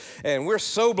kids. And we're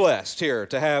so blessed here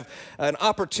to have an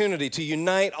opportunity to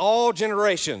unite all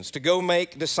generations to go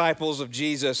make disciples of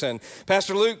Jesus. And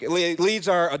Pastor Luke leads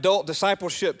our adult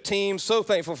discipleship team. So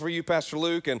thankful for you, Pastor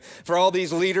Luke, and for all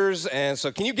these leaders. And so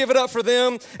can you give it up for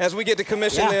them as we get to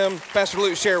commission them? Pastor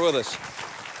Luke, share with us.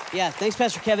 Yeah, thanks,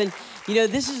 Pastor Kevin. You know,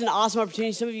 this is an awesome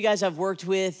opportunity. Some of you guys I've worked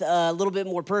with a little bit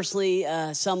more personally,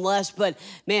 some less. But,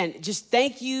 man, just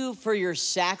thank you for your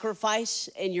sacrifice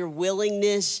and your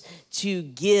willingness to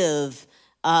give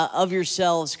of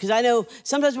yourselves. Because I know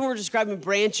sometimes when we're describing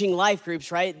branching life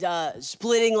groups, right?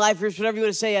 Splitting life groups, whatever you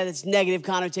want to say, that's negative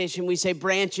connotation. We say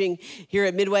branching here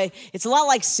at Midway. It's a lot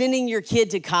like sending your kid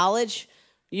to college.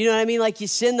 You know what I mean? Like you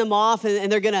send them off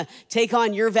and they're going to take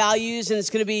on your values and it's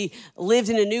going to be lived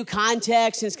in a new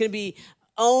context and it's going to be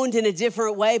owned in a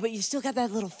different way, but you still got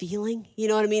that little feeling, you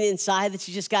know what I mean, inside that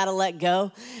you just got to let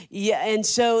go. Yeah, and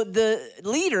so the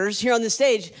leaders here on the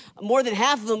stage, more than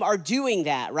half of them are doing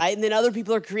that, right? And then other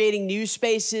people are creating new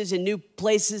spaces and new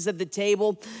places at the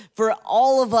table for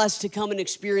all of us to come and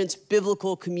experience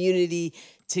biblical community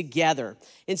together.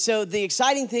 And so the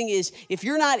exciting thing is, if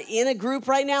you're not in a group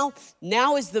right now,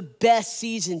 now is the best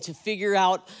season to figure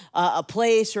out a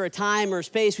place or a time or a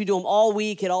space. We do them all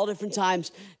week at all different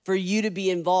times for you to be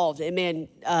involved. And man,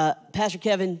 Pastor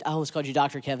Kevin, I almost called you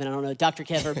Dr. Kevin. I don't know, Dr.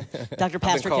 Kevin, Dr.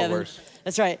 Pastor Kevin. Worse.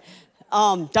 That's right.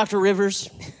 Dr. Rivers.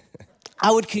 I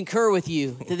would concur with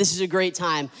you that this is a great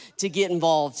time to get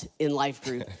involved in life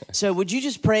group. So would you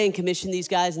just pray and commission these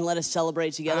guys and let us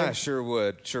celebrate together? I sure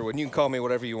would. You can call me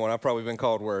whatever you want. I've probably been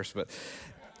called worse, but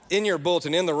in your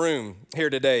bulletin, in the room here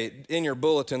today, in your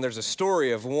bulletin, there's a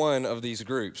story of one of these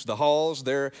groups. The Halls,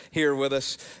 they're here with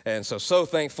us, and so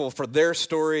thankful for their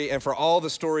story and for all the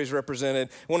stories represented.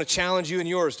 I want to challenge you and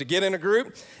yours to get in a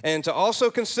group and to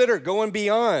also consider going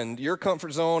beyond your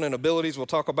comfort zone and abilities. We'll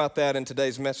talk about that in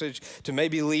today's message, to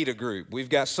maybe lead a group. We've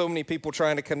got so many people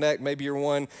trying to connect. Maybe you're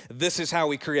one. This is how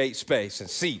we create space and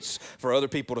seats for other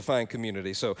people to find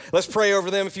community. So let's pray over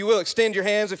them. If you will, extend your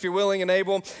hands if you're willing and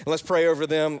able, and let's pray over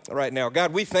them right now.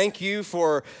 God, we thank you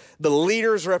for the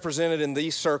leaders represented in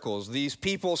these circles. These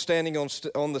people standing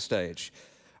on the stage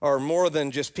are more than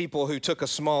just people who took a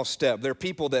small step. They're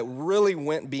people that really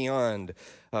went beyond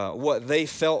what they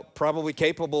felt probably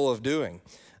capable of doing.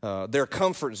 Their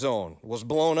comfort zone was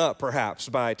blown up perhaps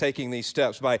by taking these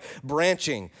steps, by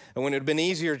branching. And when it had been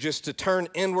easier just to turn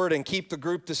inward and keep the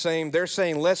group the same, they're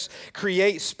saying, let's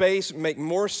create space, make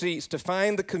more seats to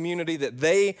find the community that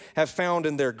they have found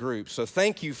in their group. So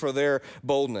thank you for their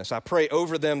boldness. I pray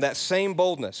over them that same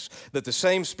boldness, that the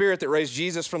same Spirit that raised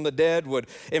Jesus from the dead would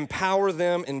empower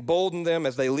them, embolden them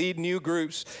as they lead new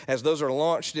groups, as those are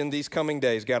launched in these coming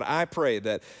days. God, I pray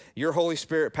that your Holy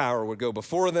Spirit power would go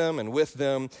before them and with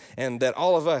them, and that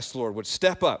all of us, Lord, would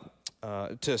step up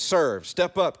to serve,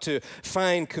 step up to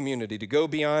find community, to go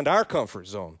beyond our comfort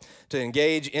zone, to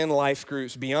engage in life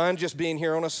groups, beyond just being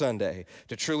here on a Sunday,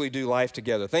 to truly do life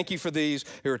together. Thank you for these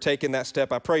who are taking that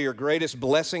step. I pray your greatest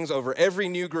blessings over every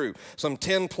new group, some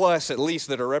 10 plus at least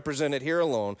that are represented here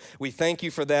alone. We thank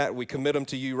you for that. We commit them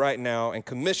to you right now and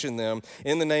commission them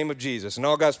in the name of Jesus. And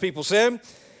all God's people said,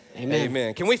 Amen.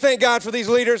 Amen. Can we thank God for these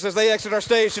leaders as they exit our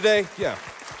stage today? Yeah.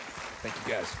 Thank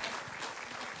you, guys.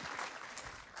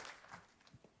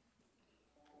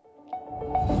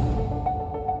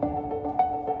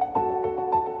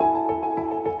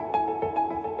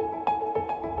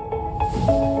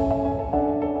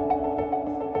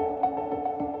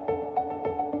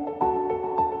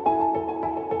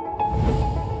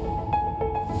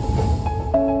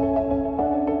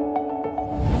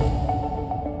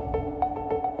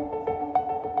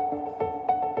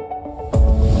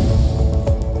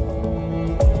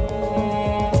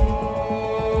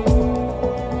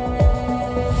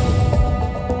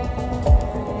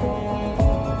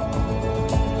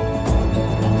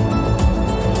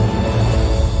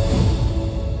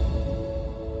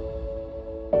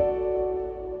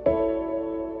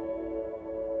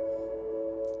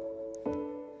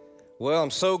 Well,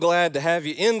 I'm so glad to have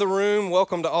you in the room.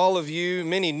 Welcome to all of you.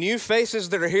 Many new faces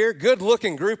that are here.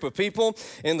 Good-looking group of people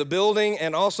in the building,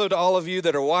 and also to all of you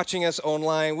that are watching us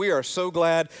online. We are so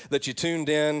glad that you tuned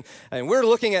in, and we're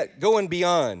looking at going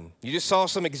beyond. You just saw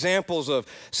some examples of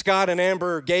Scott and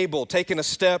Amber Gable taking a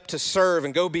step to serve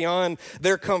and go beyond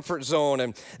their comfort zone,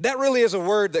 and that really is a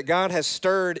word that God has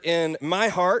stirred in my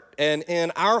heart and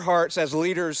in our hearts as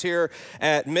leaders here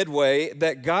at Midway,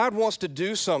 that God wants to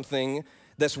do something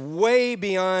that's way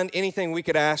beyond anything we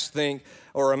could ask, think,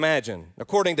 or imagine,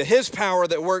 according to his power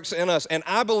that works in us. And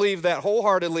I believe that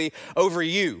wholeheartedly over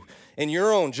you in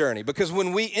your own journey, because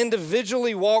when we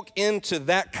individually walk into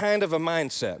that kind of a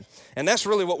mindset, and that's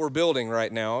really what we're building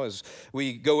right now as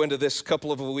we go into this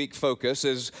couple of a week focus,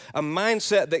 is a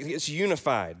mindset that is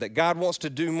unified, that God wants to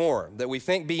do more, that we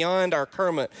think beyond our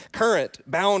current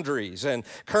boundaries and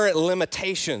current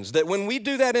limitations, that when we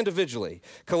do that individually,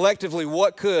 collectively,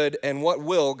 what could and what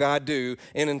will God do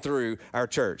in and through our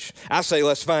church? I say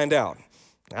let's find out.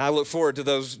 I look forward to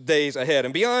those days ahead.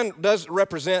 And beyond does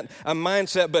represent a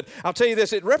mindset, but I'll tell you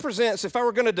this, it represents, if I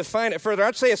were going to define it further,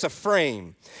 I'd say it's a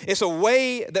frame. It's a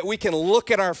way that we can look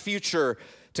at our future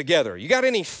together? You got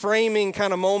any framing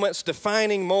kind of moments,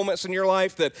 defining moments in your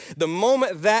life that the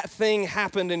moment that thing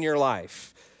happened in your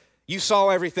life, you saw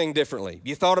everything differently?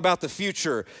 You thought about the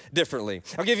future differently?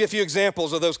 I'll give you a few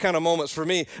examples of those kind of moments for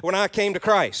me. When I came to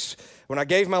Christ, when I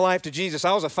gave my life to Jesus,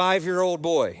 I was a 5-year-old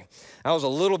boy. I was a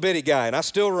little bitty guy, and I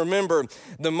still remember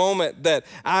the moment that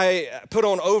I put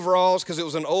on overalls because it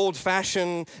was an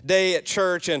old-fashioned day at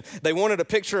church, and they wanted a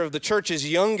picture of the church's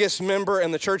youngest member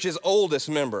and the church's oldest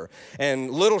member.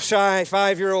 And little shy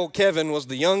 5-year-old Kevin was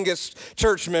the youngest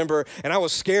church member, and I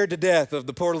was scared to death of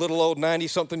the poor little old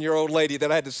 90-something-year-old lady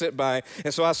that I had to sit by,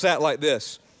 and so I sat like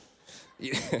this.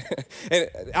 And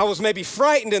I was maybe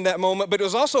frightened in that moment, but it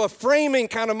was also a framing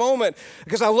kind of moment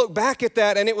because I look back at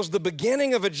that and it was the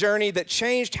beginning of a journey that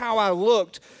changed how I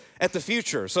looked at the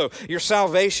future. So your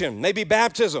salvation, maybe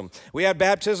baptism. We had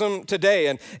baptism today,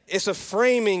 and it's a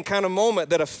framing kind of moment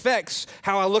that affects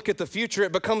how I look at the future.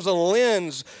 It becomes a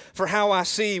lens for how I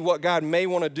see what God may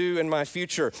want to do in my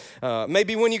future.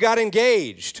 Maybe when you got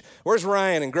engaged. Where's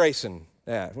Ryan and Grayson?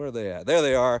 Yeah, where are they at? There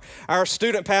they are. Our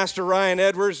student pastor, Ryan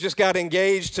Edwards, just got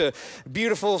engaged to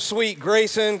beautiful, sweet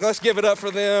Grayson. Let's give it up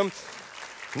for them.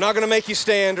 I'm not going to make you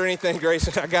stand or anything,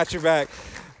 Grayson. I got your back.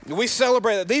 We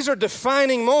celebrate that. These are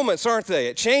defining moments, aren't they?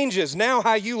 It changes now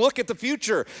how you look at the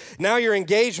future. Now your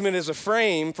engagement is a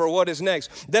frame for what is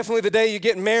next. Definitely the day you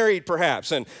get married,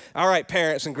 perhaps. And all right,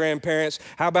 parents and grandparents,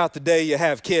 how about the day you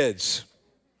have kids?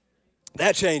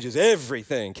 That changes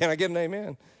everything. Can I get an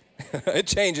amen? It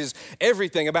changes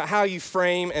everything about how you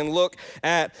frame and look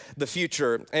at the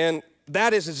future. And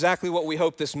that is exactly what we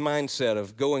hope this mindset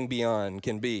of going beyond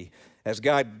can be, as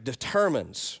God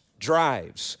determines,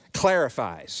 drives,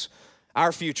 clarifies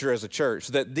our future as a church,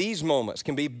 that these moments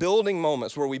can be building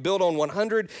moments where we build on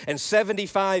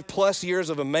 175 plus years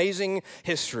of amazing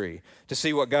history to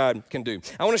see what God can do.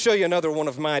 I want to show you another one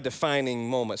of my defining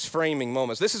moments, framing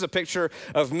moments. This is a picture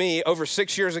of me over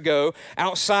 6 years ago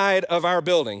outside of our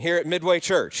building here at Midway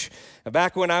Church.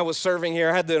 Back when I was serving here,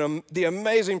 I had the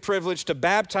amazing privilege to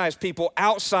baptize people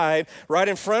outside right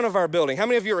in front of our building. How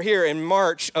many of you were here in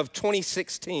March of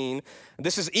 2016?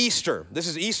 This is Easter. This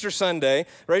is Easter Sunday.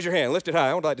 Raise your hand. Lift it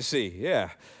high. I would like to see. Yeah.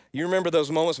 You remember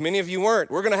those moments. Many of you weren't.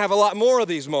 We're going to have a lot more of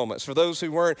these moments. For those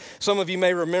who weren't, some of you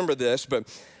may remember this,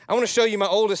 but I want to show you my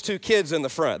oldest two kids in the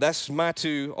front. That's my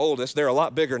two oldest. They're a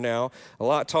lot bigger now, a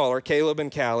lot taller, Caleb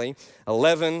and Callie,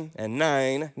 11 and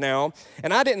 9 now.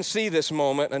 And I didn't see this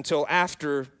moment until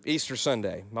after Easter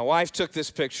Sunday. My wife took this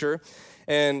picture,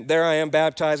 and there I am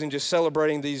baptizing, just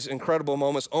celebrating these incredible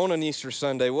moments on an Easter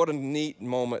Sunday. What a neat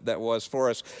moment that was for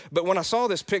us. But when I saw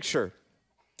this picture,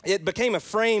 it became a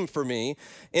frame for me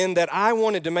in that I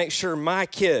wanted to make sure my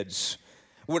kids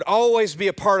would always be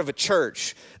a part of a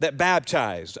church that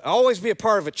baptized, always be a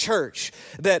part of a church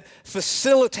that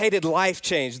facilitated life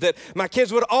change, that my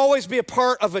kids would always be a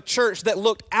part of a church that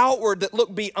looked outward, that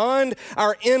looked beyond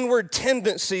our inward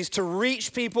tendencies to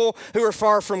reach people who are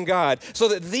far from God, so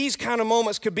that these kind of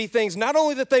moments could be things not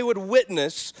only that they would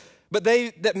witness, but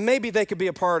that maybe they could be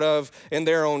a part of in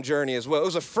their own journey as well. It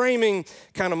was a framing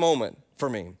kind of moment for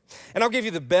me. And I'll give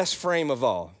you the best frame of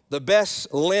all, the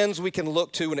best lens we can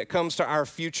look to when it comes to our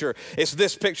future. It's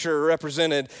this picture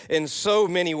represented in so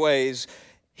many ways.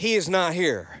 He is not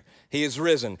here. He is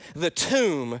risen. The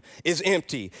tomb is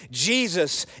empty.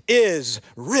 Jesus is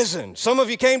risen. Some of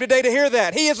you came today to hear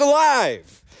that. He is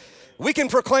alive. We can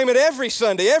proclaim it every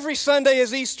Sunday. Every Sunday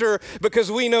is Easter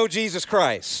because we know Jesus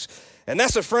Christ. And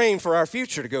that's a frame for our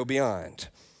future to go beyond.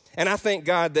 And I thank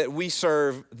God that we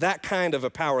serve that kind of a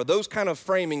power. Those kind of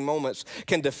framing moments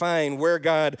can define where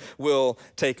God will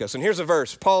take us. And here's a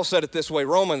verse. Paul said it this way,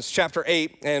 Romans chapter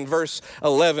 8 and verse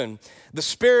 11. The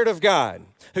Spirit of God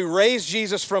who raised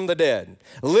Jesus from the dead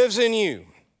lives in you.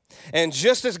 And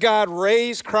just as God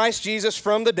raised Christ Jesus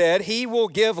from the dead, he will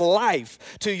give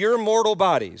life to your mortal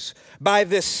bodies by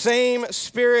this same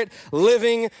Spirit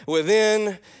living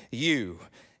within you.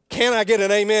 Can I get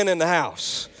an amen in the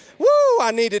house? Woo,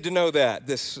 I needed to know that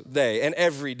this day and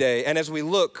every day. And as we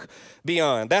look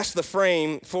beyond, that's the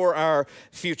frame for our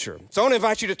future. So I want to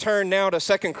invite you to turn now to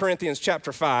 2 Corinthians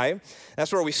chapter 5.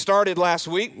 That's where we started last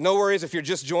week. No worries if you're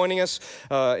just joining us.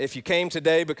 If you came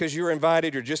today because you were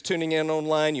invited, you're just tuning in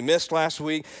online, you missed last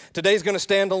week. Today's going to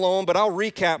stand alone, but I'll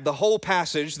recap the whole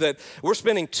passage that we're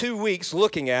spending 2 weeks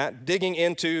looking at, digging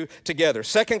into together.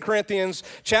 2 Corinthians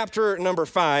chapter number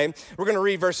 5. We're going to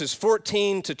read verses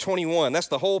 14 to 21. That's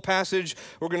the whole passage.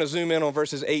 We're going to zoom in on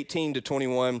verses 18 to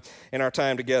 21 in our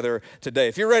time together today.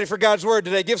 If you're ready for God's word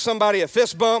today, give somebody a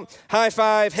fist bump, high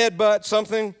five, headbutt,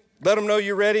 something. Let them know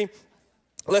you're ready.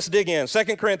 Let's dig in. 2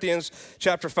 Corinthians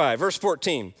chapter 5, verse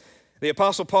 14. The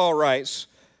Apostle Paul writes,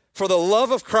 For the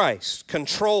love of Christ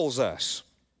controls us.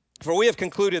 For we have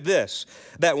concluded this,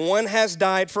 that one has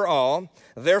died for all,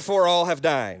 therefore all have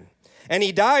died. And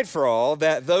he died for all,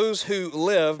 that those who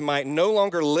live might no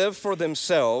longer live for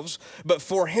themselves, but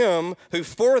for him who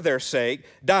for their sake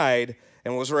died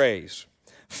and was raised.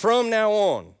 From now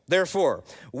on, therefore,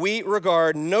 we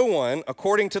regard no one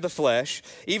according to the flesh,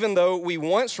 even though we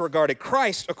once regarded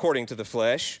Christ according to the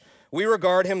flesh, we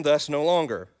regard him thus no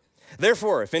longer.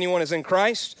 Therefore, if anyone is in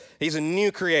Christ, he's a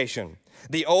new creation.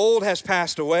 The old has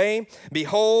passed away.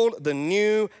 Behold, the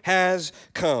new has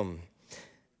come.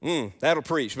 That'll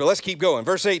preach, but let's keep going.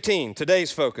 Verse 18,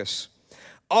 today's focus.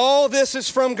 All this is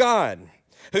from God,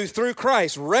 who through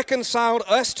Christ reconciled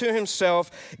us to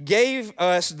himself, gave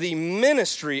us the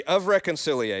ministry of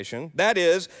reconciliation. That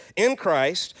is, in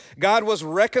Christ, God was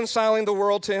reconciling the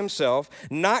world to himself,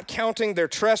 not counting their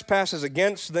trespasses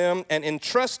against them, and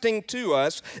entrusting to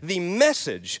us the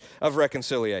message of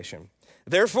reconciliation.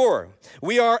 Therefore,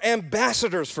 we are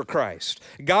ambassadors for Christ,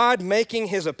 God making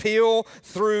his appeal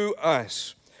through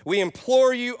us. We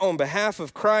implore you on behalf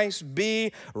of Christ,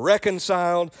 be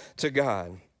reconciled to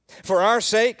God. For our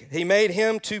sake, he made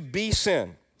him to be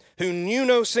sin, who knew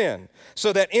no sin,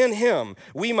 so that in him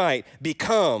we might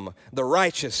become the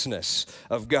righteousness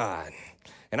of God.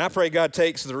 And I pray God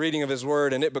takes the reading of his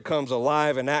word and it becomes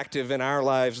alive and active in our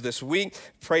lives this week.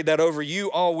 Prayed that over you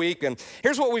all week. And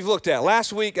here's what we've looked at.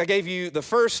 Last week, I gave you the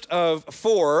first of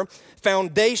 4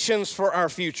 foundations for our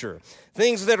future.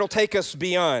 Things that'll take us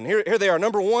beyond. Here they are.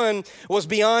 Number 1 was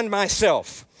beyond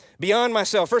myself. Beyond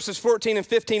myself. Verses 14 and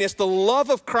 15, it's the love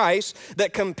of Christ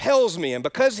that compels me. And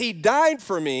because he died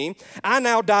for me, I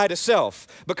now die to self.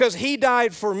 Because he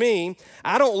died for me,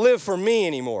 I don't live for me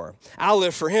anymore. I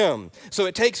live for him. So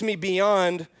it takes me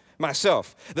beyond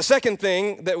myself. The second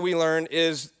thing that we learn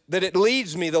is that it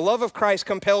leads me, the love of Christ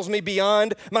compels me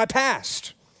beyond my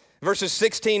past. Verses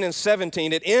 16 and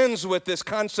 17, it ends with this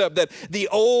concept that the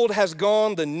old has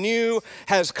gone, the new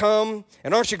has come.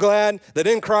 And aren't you glad that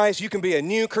in Christ you can be a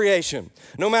new creation?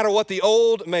 No matter what the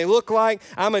old may look like,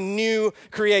 I'm a new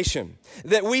creation.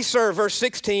 That we serve, verse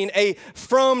 16, a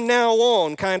from now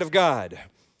on kind of God.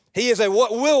 He is a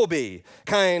what will be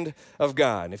kind of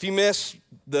God. If you miss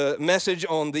the message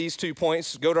on these 2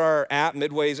 points, go to our app,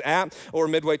 Midway's app, or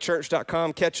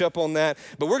midwaychurch.com, catch up on that.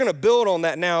 But we're going to build on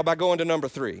that now by going to number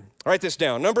 3. Write this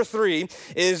down. Number 3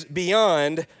 is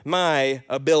beyond my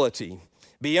ability.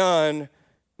 Beyond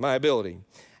my ability.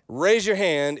 Raise your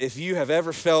hand if you have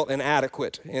ever felt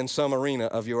inadequate in some arena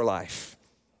of your life.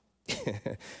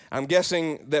 I'm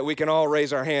guessing that we can all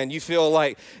raise our hand. You feel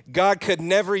like God could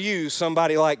never use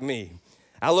somebody like me.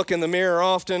 I look in the mirror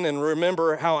often and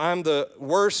remember how I'm the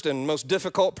worst and most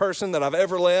difficult person that I've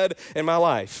ever led in my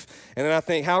life. And then I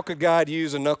think, how could God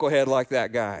use a knucklehead like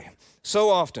that guy? So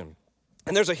often.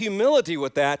 And there's a humility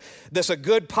with that that's a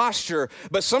good posture,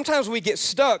 but sometimes we get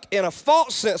stuck in a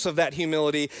false sense of that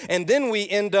humility, and then we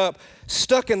end up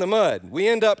stuck in the mud. We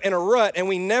end up in a rut, and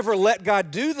we never let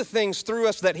God do the things through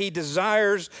us that he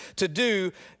desires to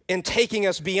do in taking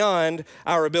us beyond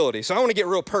our ability. So I want to get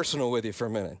real personal with you for a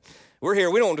minute. We're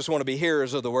here, we don't just want to be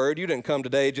hearers of the word. You didn't come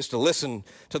today just to listen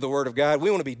to the word of God.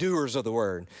 We want to be doers of the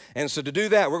word. And so to do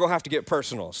that, we're going to have to get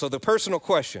personal. So the personal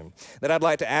question that I'd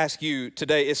like to ask you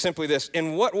today is simply this.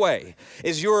 In what way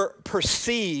is your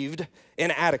perceived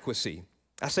inadequacy?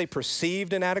 I say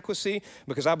perceived inadequacy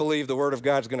because I believe the word of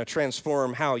God is going to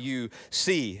transform how you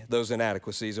see those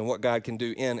inadequacies and what God can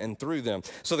do in and through them.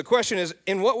 So the question is,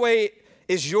 in what way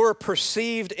is your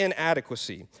perceived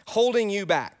inadequacy holding you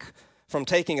back from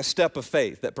taking a step of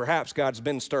faith that perhaps God's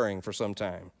been stirring for some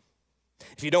time?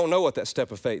 If you don't know what that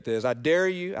step of faith is, I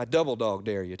double dog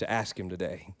dare you to ask him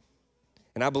today.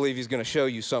 And I believe he's going to show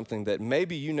you something that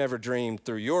maybe you never dreamed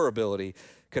through your ability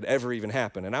could ever even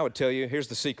happen. And I would tell you, here's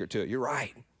the secret to it. You're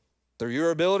right. Through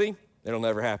your ability, it'll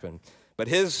never happen. But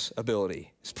his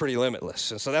ability is pretty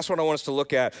limitless. And so that's what I want us to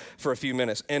look at for a few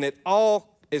minutes. And it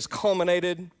all is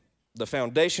culminated. The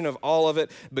foundation of all of it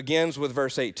begins with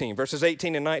verse 18. Verses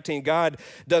 18 and 19, God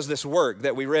does this work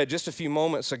that we read just a few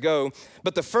moments ago.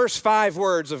 But the first 5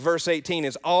 words of verse 18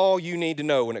 is all you need to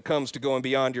know when it comes to going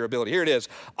beyond your ability. Here it is.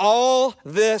 All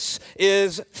this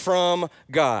is from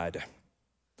God.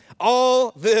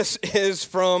 All this is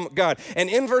from God. And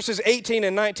in verses 18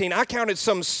 and 19, I counted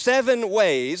some 7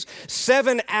 ways,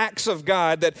 7 acts of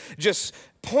God that just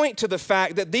point to the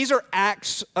fact that these are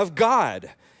acts of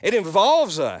God. It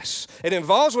involves us. It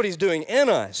involves what he's doing in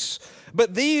us.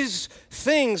 But these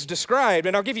things described,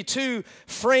 and I'll give you 2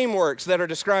 frameworks that are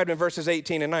described in verses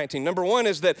 18 and 19. Number 1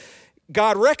 is that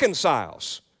God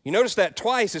reconciles. You notice that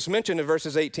twice it's mentioned in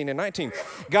verses 18 and 19.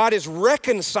 God is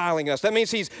reconciling us. That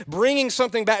means he's bringing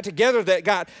something back together that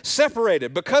got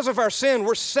separated. Because of our sin,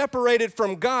 we're separated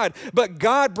from God. But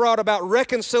God brought about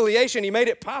reconciliation. He made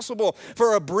it possible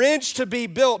for a bridge to be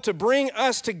built to bring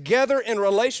us together in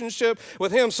relationship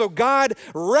with him. So God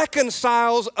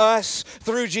reconciles us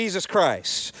through Jesus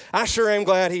Christ. I sure am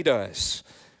glad he does.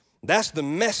 That's the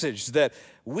message that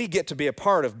we get to be a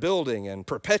part of building and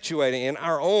perpetuating in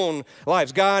our own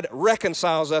lives. God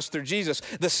reconciles us through Jesus.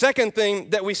 The second thing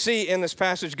that we see in this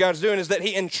passage God's doing is that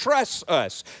he entrusts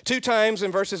us. 2 times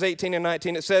in verses 18 and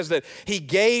 19 it says that he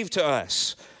gave to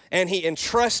us and he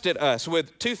entrusted us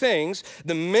with 2 things,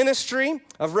 the ministry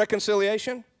of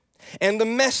reconciliation and the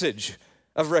message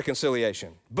of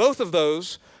reconciliation. Both of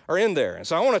those are in there. And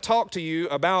so I want to talk to you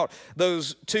about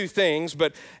those 2 things,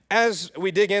 but as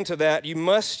we dig into that, you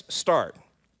must start.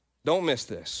 Don't miss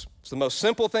this. It's the most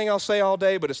simple thing I'll say all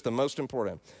day, but it's the most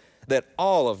important. That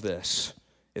all of this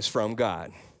is from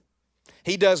God.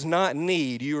 He does not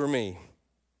need you or me.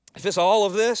 If it's all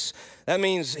of this, that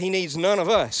means he needs none of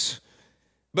us.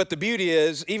 But the beauty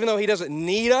is, even though he doesn't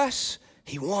need us,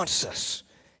 he wants us.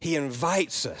 He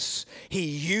invites us. He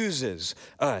uses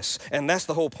us. And that's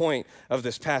the whole point of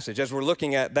this passage. As we're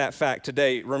looking at that fact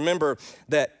today, remember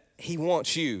that he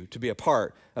wants you to be a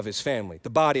part of his family, the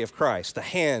body of Christ, the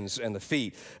hands and the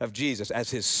feet of Jesus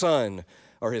as his son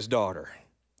or his daughter.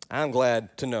 I'm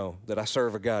glad to know that I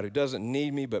serve a God who doesn't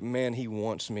need me, but man, he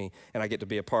wants me, and I get to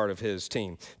be a part of his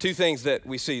team. 2 things that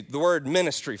we see. The word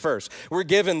ministry first. We're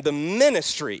given the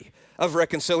ministry of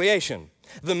reconciliation.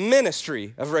 The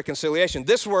ministry of reconciliation.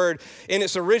 This word in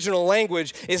its original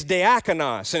language is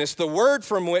diakonos, and it's the word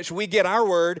from which we get our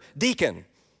word deacon.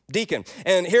 Deacon.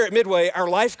 And here at Midway, our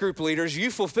life group leaders,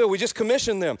 we just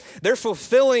commissioned them. They're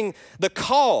fulfilling the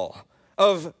call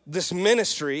of this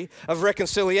ministry of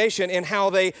reconciliation in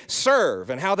how they serve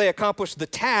and how they accomplish the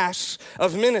tasks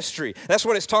of ministry. That's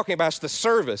what it's talking about. It's the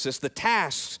service. It's the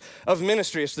tasks of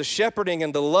ministry. It's the shepherding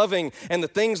and the loving and the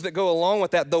things that go along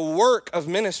with that, the work of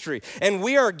ministry. And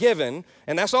we are given,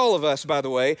 and that's all of us, by the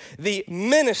way, the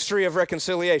ministry of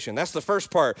reconciliation. That's the first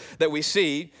part that we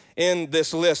see in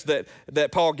this list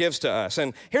that Paul gives to us.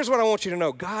 And here's what I want you to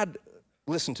know. God,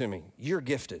 listen to me. You're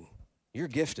gifted. You're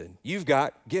gifted. You've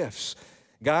got gifts.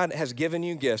 God has given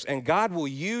you gifts, and God will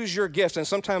use your gifts and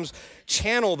sometimes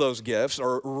channel those gifts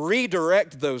or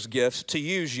redirect those gifts to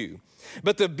use you.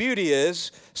 But the beauty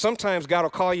is, sometimes God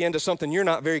will call you into something you're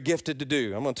not very gifted to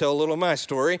do. I'm going to tell a little of my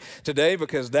story today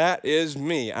because that is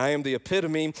me. I am the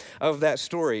epitome of that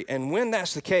story. And when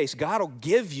that's the case, God will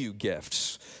give you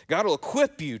gifts. God will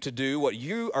equip you to do what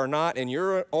you are not in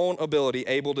your own ability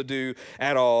able to do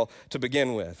at all to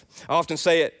begin with. I often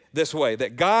say it this way,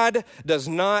 that God does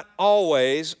not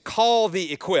always call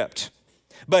the equipped,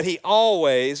 but he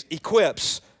always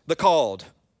equips the called.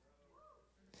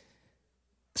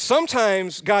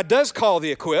 Sometimes God does call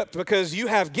the equipped because you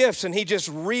have gifts and he just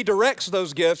redirects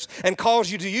those gifts and calls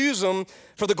you to use them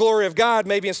for the glory of God,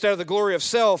 maybe instead of the glory of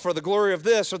self or the glory of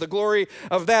this or the glory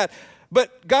of that.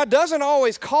 But God doesn't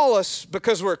always call us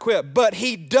because we're equipped, but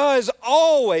he does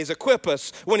always equip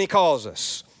us when he calls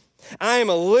us. I am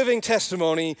a living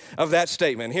testimony of that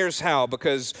statement. Here's how,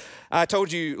 because I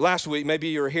told you last week, maybe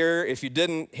you were here. If you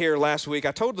didn't hear last week,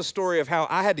 I told the story of how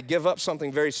I had to give up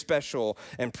something very special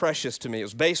and precious to me. It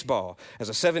was baseball as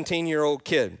a 17-year-old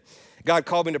kid. God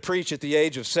called me to preach at the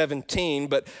age of 17,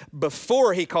 but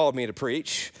before he called me to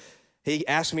preach, he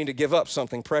asked me to give up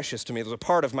something precious to me. It was a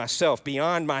part of myself,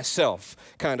 beyond myself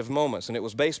kind of moments, and it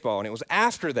was baseball. And it was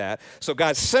after that, so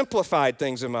God simplified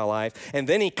things in my life, and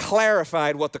then he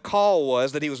clarified what the call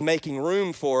was that he was making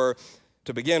room for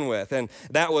to begin with, and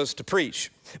that was to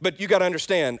preach. But you got to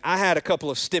understand, I had a couple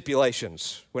of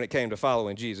stipulations when it came to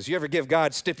following Jesus. You ever give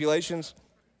God stipulations?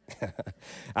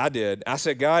 I did. I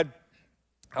said, God,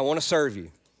 I want to serve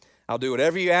you. I'll do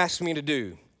whatever you ask me to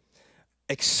do,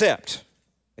 except,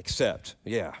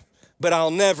 yeah. But I'll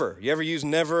never. You ever use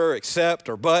never, except,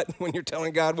 or but when you're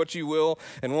telling God what you will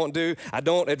and won't do? I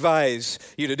don't advise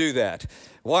you to do that.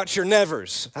 Watch your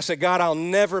nevers. I said, God, I'll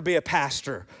never be a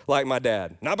pastor like my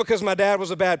dad. Not because my dad was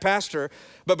a bad pastor,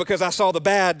 but because I saw the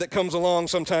bad that comes along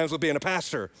sometimes with being a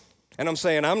pastor. And I'm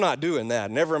saying, I'm not doing that.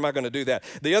 Never am I going to do that.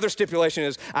 The other stipulation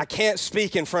is I can't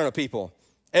speak in front of people,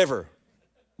 ever.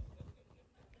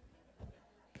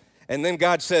 And then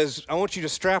God says, I want you to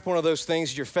strap one of those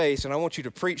things to your face, and I want you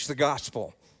to preach the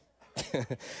gospel.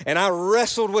 And I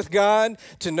wrestled with God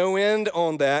to no end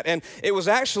on that. And it was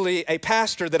actually a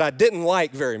pastor that I didn't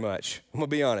like very much. I'm going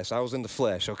to be honest. I was in the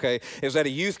flesh, okay? It was at a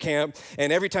youth camp,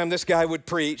 and every time this guy would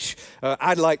preach,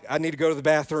 I need to go to the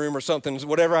bathroom or something,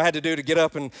 whatever I had to do to get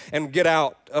up and get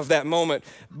out of that moment.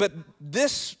 But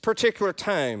this particular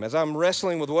time, as I'm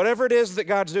wrestling with whatever it is that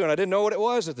God's doing, I didn't know what it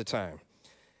was at the time.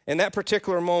 In that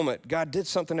particular moment, God did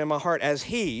something in my heart as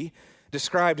he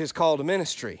described his call to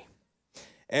ministry.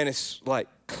 And it's like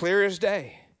clear as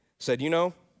day. Said,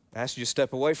 I asked you to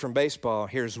step away from baseball.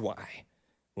 Here's why.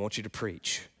 I want you to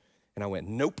preach. And I went,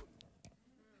 nope.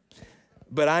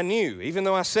 But I knew, even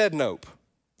though I said nope,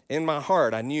 in my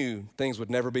heart, I knew things would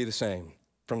never be the same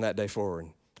from that day forward.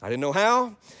 I didn't know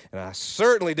how, and I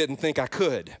certainly didn't think I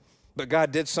could. But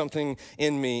God did something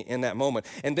in me in that moment.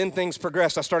 And then things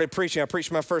progressed. I started preaching. I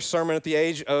preached my first sermon at the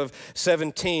age of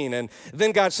 17. And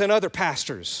then God sent other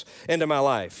pastors into my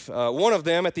life. One of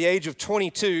them at the age of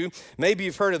 22, maybe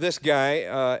you've heard of this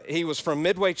guy. He was from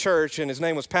Midway Church, and his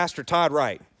name was Pastor Todd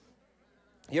Wright.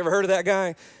 You ever heard of that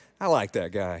guy? I like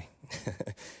that guy.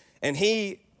 And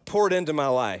he poured into my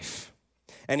life.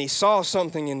 And he saw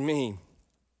something in me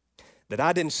that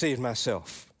I didn't see in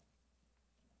myself.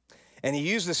 And he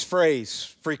used this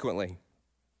phrase frequently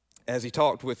as he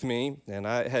talked with me, and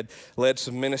I had led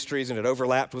some ministries and it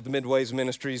overlapped with Midway's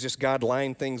ministries. Just God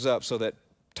lined things up so that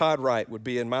Todd Wright would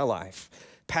be in my life,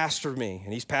 pastor me,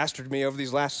 and he's pastored me over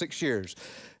these last 6 years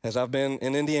as I've been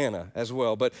in Indiana as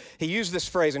well. But he used this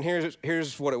phrase, and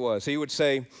here's what it was. He would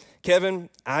say, Kevin,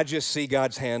 I just see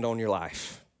God's hand on your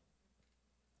life.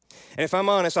 And if I'm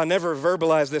honest, I never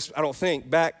verbalized this, I don't think,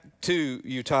 back to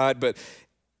you, Todd, but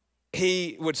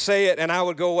he would say it, and I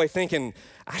would go away thinking,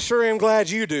 I sure am glad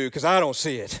you do, because I don't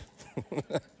see it.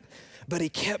 But he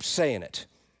kept saying it.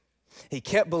 He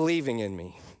kept believing in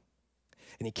me.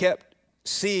 And he kept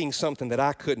seeing something that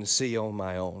I couldn't see on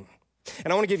my own.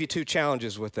 And I want to give you 2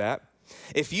 challenges with that.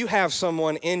 If you have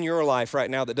someone in your life right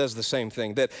now that does the same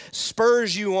thing, that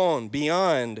spurs you on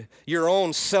beyond your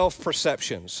own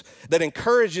self-perceptions, that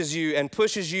encourages you and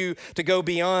pushes you to go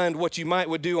beyond what you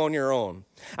would do on your own,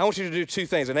 I want you to do 2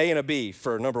 things, an A and a B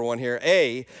for number 1 here.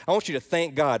 A, I want you to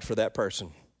thank God for that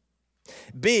person.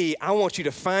 B, I want you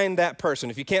to find that person.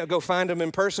 If you can't go find them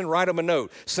in person, write them a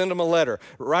note, send them a letter,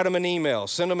 write them an email,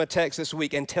 send them a text this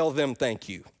week, and tell them thank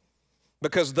you.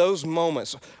 Because those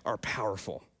moments are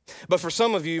powerful. But for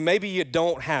some of you, maybe you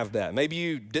don't have that. Maybe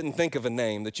you didn't think of a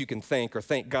name that you can thank or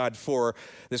thank God for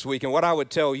this week. And what I would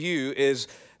tell you is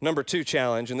number 2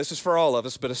 challenge, and this is for all of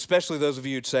us, but especially those of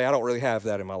you who'd say, I don't really have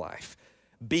that in my life.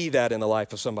 Be that in the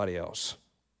life of somebody else.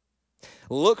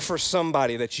 Look for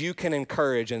somebody that you can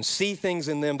encourage and see things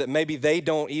in them that maybe they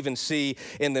don't even see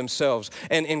in themselves,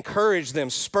 and encourage them,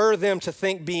 spur them to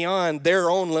think beyond their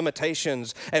own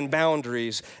limitations and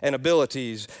boundaries and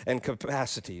abilities and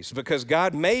capacities, because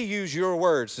God may use your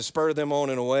words to spur them on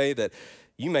in a way that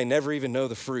you may never even know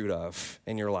the fruit of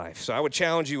in your life. So I would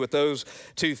challenge you with those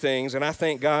 2 things, and I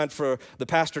thank God for the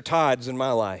Pastor Todds in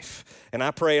my life. And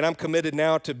I pray, and I'm committed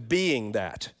now to being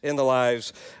that in the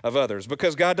lives of others,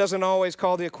 because God doesn't always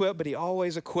call the equipped, but he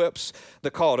always equips the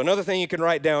called. Another thing you can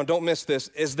write down, don't miss this,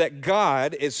 is that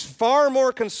God is far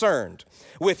more concerned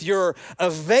with your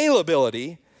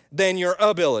availability than your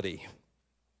ability.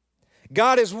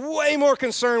 God is way more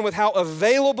concerned with how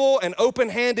available and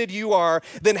open-handed you are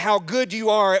than how good you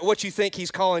are at what you think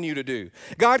he's calling you to do.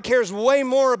 God cares way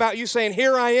more about you saying,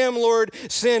 here I am, Lord,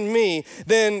 send me,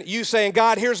 than you saying,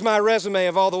 God, here's my resume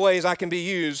of all the ways I can be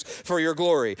used for your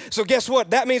glory. So guess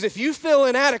what? That means if you feel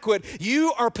inadequate,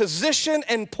 you are positioned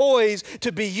and poised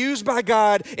to be used by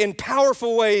God in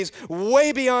powerful ways,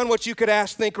 way beyond what you could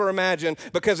ask, think, or imagine,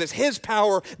 because it's his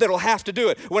power that'll have to do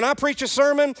it. When I preach a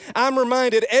sermon, I'm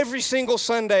reminded every single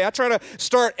Sunday. I try to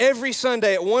start every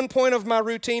Sunday at one point of my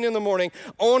routine in the morning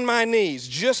on my knees,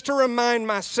 just to remind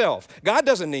myself. God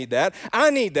doesn't need that.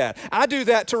 I need that. I do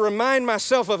that to remind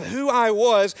myself of who I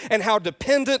was and how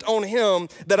dependent on him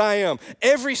that I am.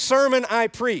 Every sermon I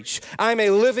preach, I'm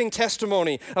a living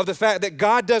testimony of the fact that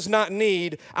God does not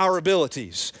need our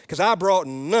abilities, because I brought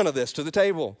none of this to the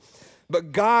table.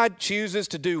 But God chooses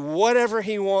to do whatever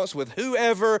he wants with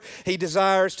whoever he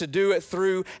desires to do it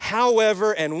through,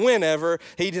 however and whenever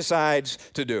he decides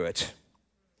to do it.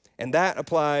 And that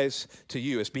applies to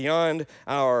you. It's beyond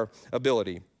our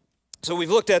ability. So we've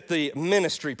looked at the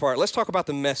ministry part. Let's talk about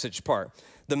the message part.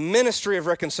 The ministry of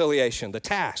reconciliation, the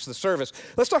task, the service.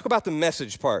 Let's talk about the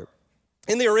message part.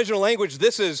 In the original language,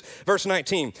 this is verse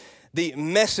 19, the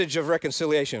message of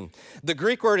reconciliation. The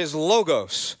Greek word is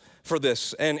logos. for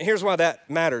this, and here's why that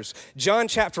matters. John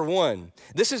chapter 1,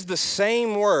 this is the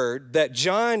same word that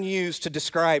John used to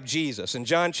describe Jesus. In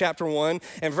John chapter 1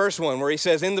 and verse 1, where he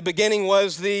says, in the beginning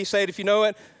was the, say it if you know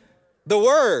it, the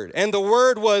Word, and the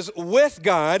Word was with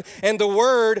God, and the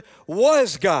Word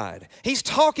was God. He's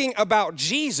talking about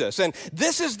Jesus, and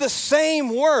this is the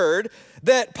same word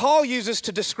that Paul uses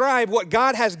to describe what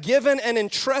God has given and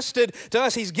entrusted to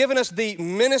us. He's given us the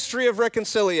ministry of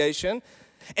reconciliation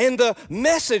and the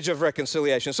message of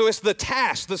reconciliation. So it's the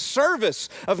task, the service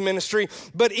of ministry,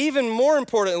 but even more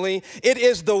importantly, it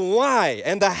is the why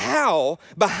and the how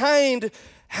behind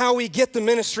how we get the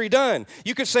ministry done.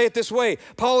 You could say it this way.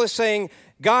 Paul is saying,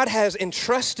 God has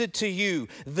entrusted to you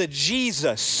the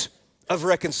Jesus of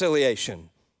reconciliation.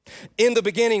 In the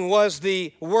beginning was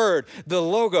the Word, the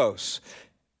Logos.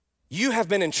 You have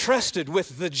been entrusted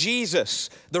with the Jesus.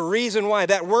 The reason why,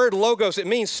 that word Logos, it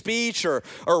means speech or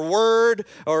word,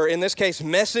 or in this case,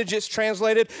 message it's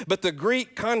translated. But the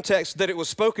Greek context that it was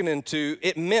spoken into,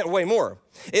 it meant way more.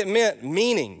 It meant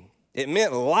meaning. It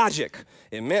meant logic.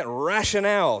 It meant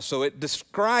rationale. So it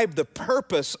described the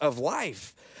purpose of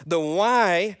life, the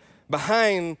why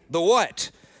behind the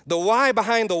what. The why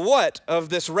behind the what of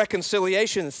this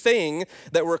reconciliation thing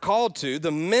that we're called to,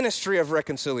 the ministry of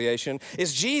reconciliation,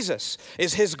 is Jesus,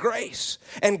 is His grace.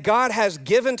 And God has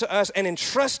given to us and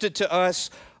entrusted to us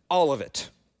all of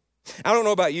it. I don't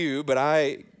know about you, but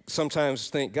I sometimes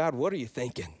think, God, what are you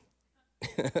thinking?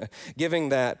 Giving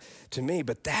that to me,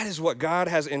 but that is what God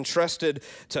has entrusted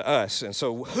to us. And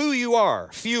so who you are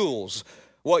fuels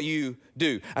what you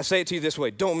do. I say it to you this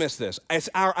way, don't miss this. It's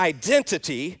our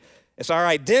identity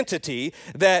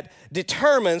that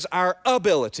determines our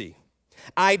ability.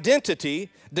 Identity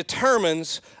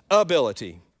determines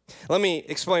ability. Let me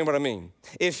explain what I mean.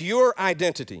 If your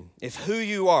identity, if who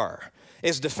you are,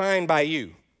 is defined by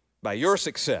you, by your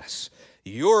success,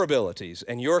 your abilities,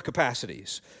 and your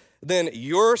capacities, then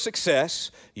your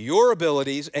success, your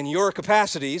abilities, and your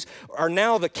capacities are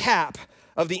now the cap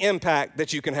of the impact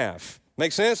that you can have.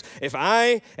 Make sense? If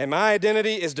I and my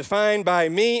identity is defined by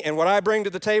me and what I bring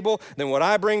to the table, then what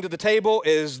I bring to the table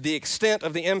is the extent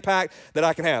of the impact that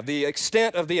I can have, the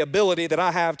extent of the ability that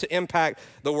I have to impact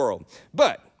the world.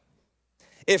 But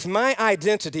if my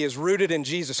identity is rooted in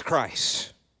Jesus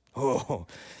Christ,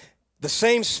 the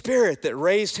same Spirit that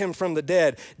raised Him from the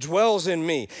dead dwells in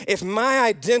me. If my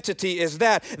identity is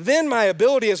that, then my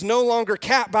ability is no longer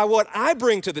capped by what I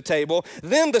bring to the table.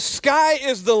 Then the sky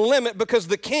is the limit, because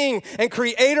the King and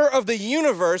Creator of the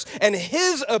universe and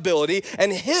His ability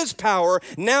and His power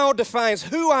now defines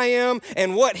who I am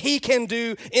and what He can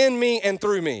do in me and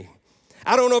through me.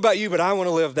 I don't know about you, but I want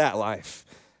to live that life.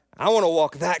 I want to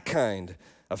walk that kind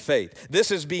of faith.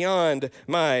 This is beyond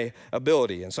my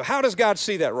ability. And so how does God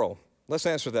see that role? Let's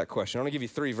answer that question. I want to give you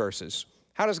 3 verses.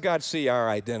 How does God see our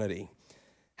identity?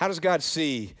 How does God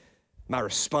see my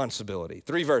responsibility?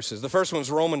 3 verses. The first one's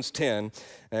Romans 10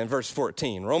 and verse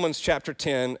 14. Romans chapter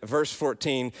 10, verse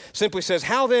 14 simply says,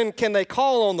 how then can they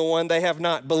call on the one they have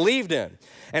not believed in?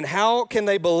 And how can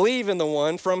they believe in the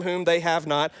one from whom they have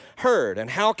not heard?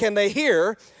 And how can they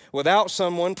hear without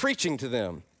someone preaching to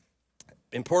them?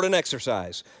 Important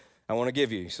exercise I want to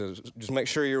give you. So just make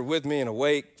sure you're with me and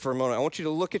awake for a moment. I want you to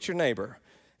look at your neighbor,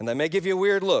 and they may give you a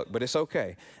weird look, but it's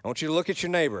okay. I want you to look at your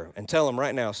neighbor and tell them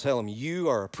right now, tell them you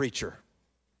are a preacher.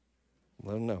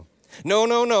 Let them know.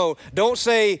 No. Don't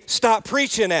say, stop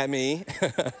preaching at me.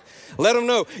 Let them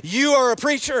know you are a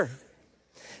preacher.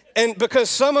 And because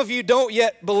some of you don't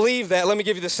yet believe that, let me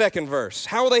give you the second verse.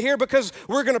 How will they hear? Because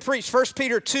we're going to preach. 1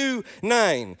 Peter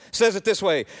 2:9 says it this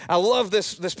way. I love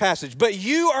this passage. But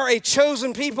you are a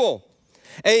chosen people,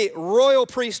 a royal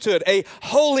priesthood, a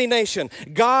holy nation,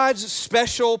 God's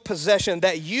special possession,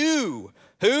 that you,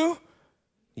 who?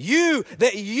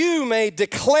 That you may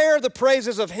declare the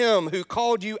praises of Him who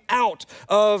called you out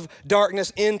of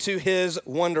darkness into His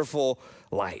wonderful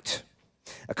light.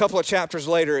 A couple of chapters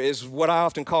later is what I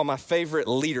often call my favorite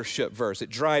leadership verse. It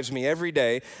drives me every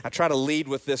day. I try to lead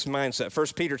with this mindset. 1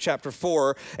 Peter chapter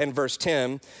 4 and verse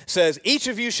 10 says, each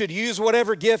of you should use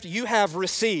whatever gift you have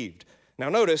received. Now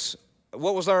notice,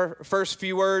 what was our first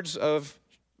few words of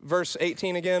verse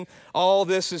 18 again? All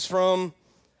this is from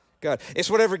God. It's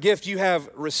whatever gift you have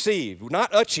received, not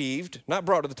achieved, not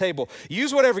brought to the table.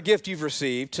 Use whatever gift you've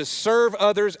received to serve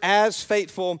others as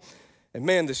faithful, and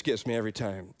man, this gets me every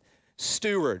time,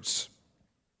 stewards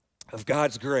of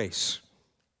God's grace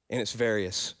in its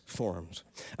various forms.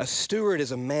 A steward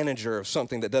is a manager of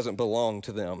something that doesn't belong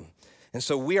to them. And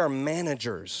so we are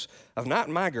managers of not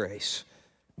my grace,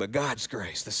 but God's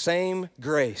grace. The same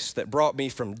grace that brought me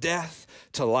from death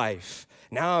to life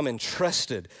Now I'm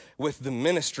entrusted with the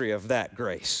ministry of that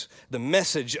grace, the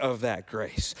message of that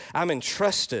grace. I'm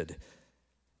entrusted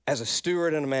as a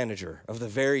steward and a manager of the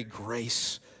very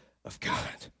grace of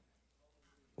God.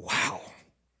 Wow.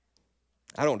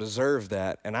 I don't deserve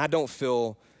that, and I don't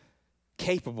feel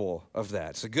capable of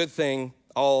that. It's a good thing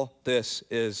all this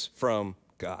is from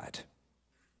God.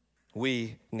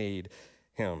 We need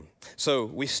him. So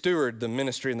we steward the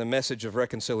ministry and the message of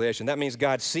reconciliation. That means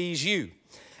God sees you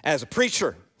as a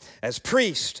preacher, as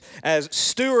priest, as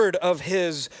steward of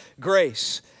his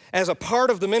grace, as a part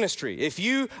of the ministry. If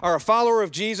you are a follower of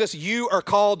Jesus, you are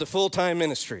called to full-time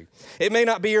ministry. It may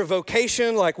not be your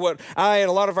vocation like what I and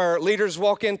a lot of our leaders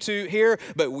walk into here,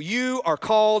 but you are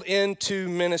called into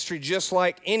ministry just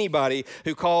like anybody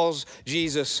who calls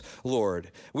Jesus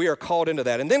Lord. We are called into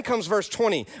that. And then comes verse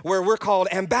 20, where we're called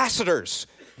ambassadors.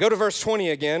 Go to verse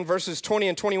 20 again. Verses 20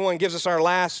 and 21 gives us our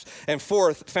last and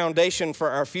fourth foundation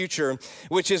for our future,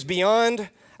 which is beyond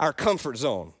our comfort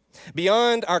zone.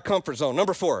 Beyond our comfort zone.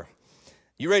 Number 4,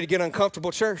 you ready to get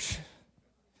uncomfortable, church?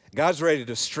 God's ready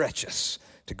to stretch us,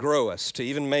 to grow us, to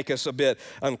even make us a bit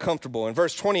uncomfortable. In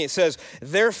verse 20 it says,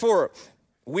 therefore,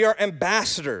 we are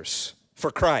ambassadors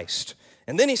for Christ.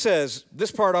 And then he says,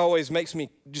 this part always makes me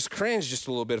just cringe just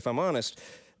a little bit if I'm honest,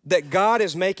 that God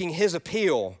is making his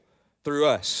appeal through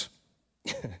us.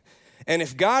 And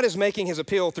if God is making his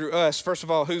appeal through us, first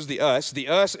of all, who's the us? The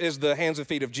us is the hands and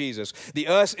feet of Jesus. The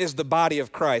us is the body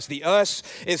of Christ. The us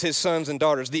is his sons and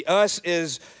daughters. The us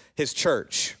is his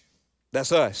church.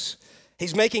 That's us.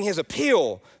 He's making his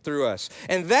appeal through us.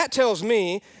 And that tells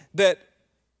me that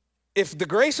if the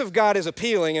grace of God is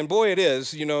appealing, and boy it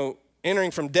is, you know,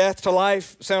 entering from death to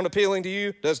life sound appealing to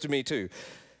you? Does to me too.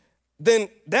 Then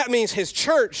that means his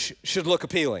church should look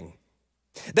appealing.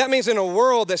 That means in a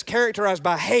world that's characterized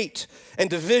by hate and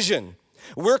division,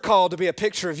 we're called to be a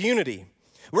picture of unity.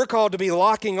 We're called to be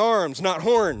locking arms, not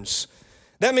horns.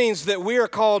 That means that we are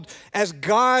called, as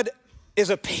God is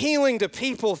appealing to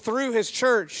people through his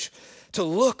church, to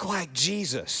look like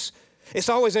Jesus. It's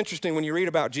always interesting when you read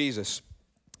about Jesus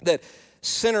that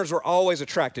sinners were always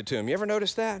attracted to him. You ever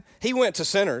notice that? He went to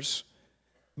sinners,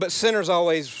 but sinners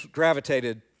always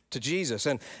gravitated to Jesus.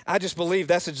 And I just believe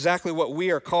that's exactly what we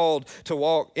are called to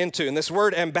walk into. And this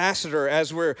word ambassador,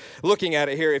 as we're looking at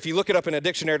it here, if you look it up in a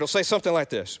dictionary, it'll say something like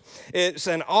this. It's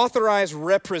an authorized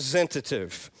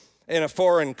representative in a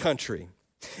foreign country.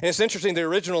 And it's interesting, the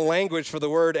original language for the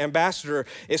word ambassador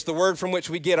is the word from which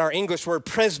we get our English word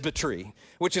presbytery,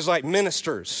 which is like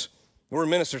ministers. We're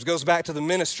ministers. It goes back to the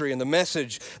ministry and the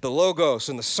message, the logos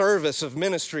and the service of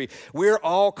ministry. We're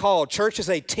all called. Church is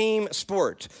a team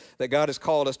sport that God has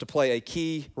called us to play a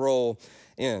key role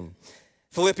in.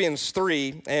 Philippians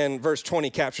 3 and verse 20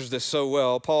 captures this so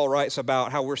well. Paul writes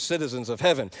about how we're citizens of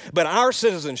heaven. But our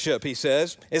citizenship, he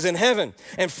says, is in heaven.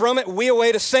 And from it we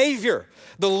await a Savior,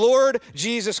 the Lord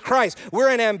Jesus Christ. We're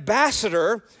an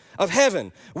ambassador of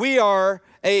heaven. We are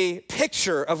a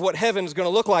picture of what heaven's going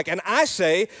to look like. And I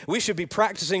say we should be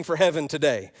practicing for heaven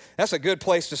today. That's a good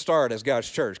place to start as God's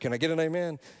church. Can I get an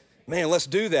amen? Man, let's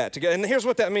do that together. And here's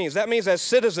what that means. That means as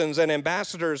citizens and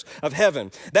ambassadors of heaven,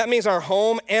 that means our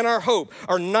home and our hope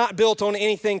are not built on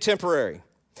anything temporary.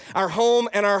 Our home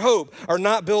and our hope are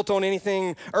not built on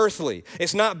anything earthly.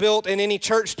 It's not built in any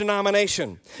church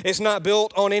denomination. It's not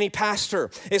built on any pastor.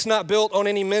 It's not built on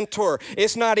any mentor.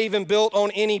 It's not even built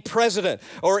on any president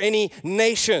or any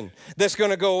nation that's going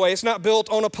to go away. It's not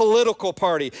built on a political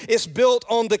party. It's built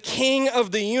on the King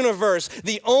of the universe,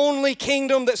 the only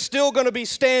kingdom that's still going to be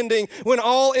standing when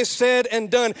all is said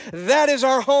and done. That is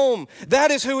our home.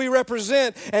 That is who we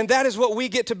represent, and that is what we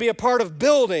get to be a part of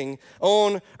building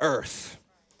on earth.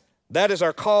 That is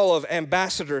our call of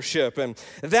ambassadorship, and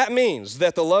that means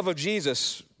that the love of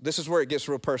Jesus, this is where it gets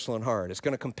real personal and hard. It's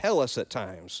going to compel us at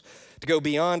times to go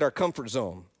beyond our comfort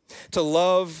zone, to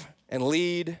love and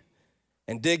lead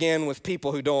and dig in with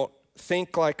people who don't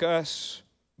think like us,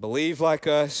 believe like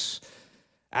us,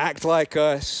 act like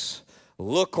us,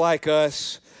 look like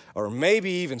us, or maybe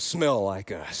even smell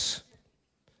like us.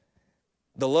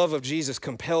 The love of Jesus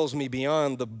compels me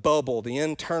beyond the bubble, the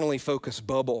internally focused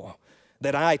bubble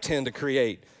that I tend to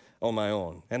create on my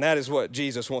own. And that is what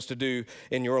Jesus wants to do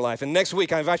in your life. And next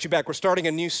week, I invite you back. We're starting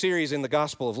a new series in the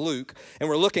Gospel of Luke, and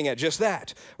we're looking at just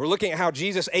that. We're looking at how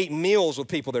Jesus ate meals with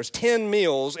people. There's 10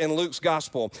 meals in Luke's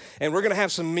Gospel, and we're going to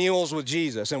have some meals with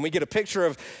Jesus. And we get a picture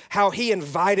of how he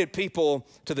invited people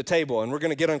to the table, and we're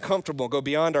going to get uncomfortable, go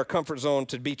beyond our comfort zone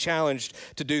to be challenged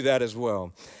to do that as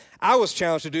well. I was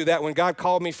challenged to do that when God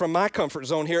called me from my comfort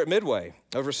zone here at Midway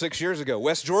over 6 years ago.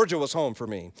 West Georgia was home for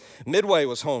me. Midway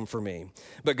was home for me.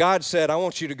 But God said, I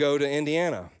want you to go to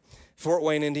Indiana, Fort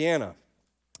Wayne, Indiana.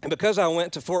 And because I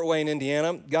went to Fort Wayne,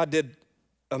 Indiana, God did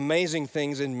amazing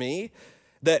things in me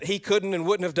that he couldn't and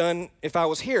wouldn't have done if I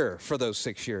was here for those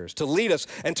 6 years, to lead us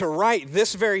and to write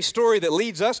this very story that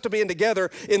leads us to being together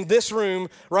in this room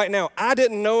right now. I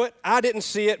didn't know it, I didn't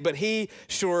see it, but he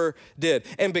sure did.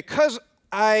 And because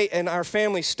I and our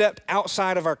family stepped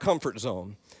outside of our comfort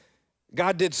zone,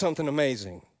 God did something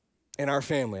amazing in our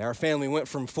family. Our family went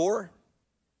from 4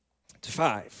 to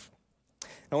 5.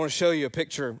 I want to show you a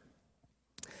picture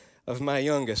of my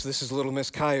youngest. This is little Miss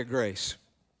Kaya Grace.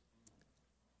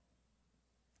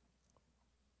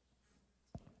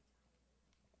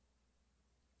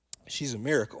 She's a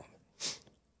miracle.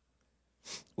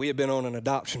 We have been on an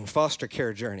adoption foster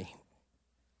care journey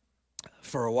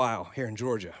for a while here in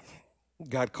Georgia.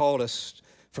 God called us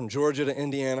from Georgia to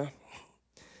Indiana.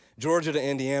 Georgia to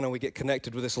Indiana, we get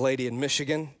connected with this lady in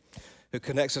Michigan who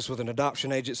connects us with an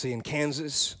adoption agency in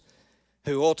Kansas,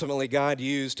 who ultimately God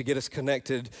used to get us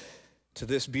connected to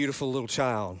this beautiful little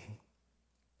child.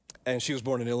 And she was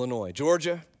born in Illinois.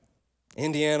 Georgia,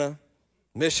 Indiana,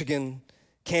 Michigan,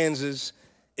 Kansas,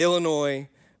 Illinois,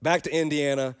 back to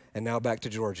Indiana, and now back to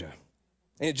Georgia.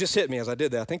 And it just hit me as I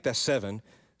did that. I think that's 7.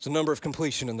 It's a number of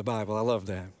completion in the Bible. I love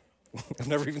that. I've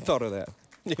never even thought of that.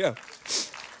 Yeah.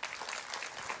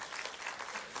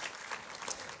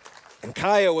 And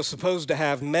Kaya was supposed to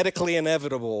have medically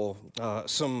inevitable,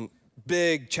 some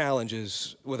big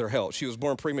challenges with her health. She was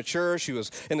born premature. She was,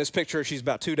 in this picture, she's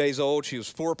about 2 days old. She was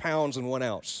 4 pounds and 1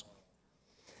 ounce.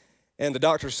 And the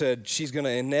doctor said she's going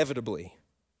to inevitably,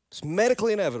 it's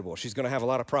medically inevitable, she's going to have a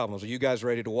lot of problems. Are you guys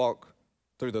ready to walk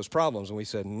through those problems? And we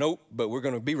said, nope, but we're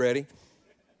going to be ready.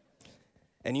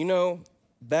 And you know,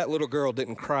 that little girl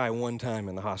didn't cry one time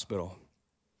in the hospital.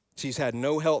 She's had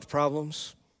no health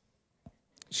problems.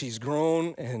 She's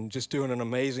grown and just doing an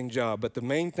amazing job. But the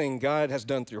main thing God has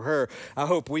done through her, I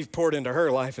hope we've poured into her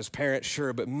life as parents,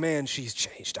 sure, but man, she's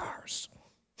changed ours.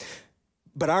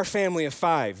 But our family of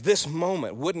 5, this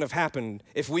moment wouldn't have happened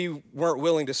if we weren't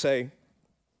willing to say,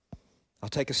 I'll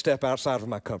take a step outside of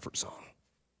my comfort zone.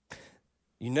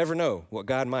 You never know what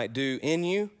God might do in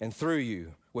you and through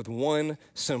you with one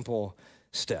simple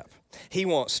step. He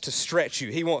wants to stretch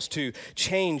you. He wants to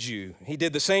change you. He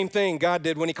did the same thing God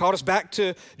did when he called us back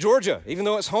to Georgia. Even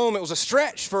though it's home, it was a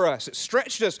stretch for us. It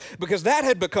stretched us because that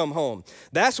had become home.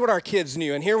 That's what our kids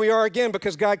knew. And here we are again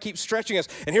because God keeps stretching us.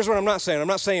 And here's what I'm not saying. I'm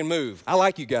not saying move. I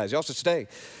like you guys. Y'all should stay.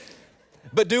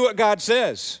 But do what God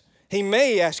says. He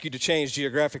may ask you to change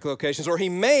geographic locations, or he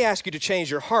may ask you to change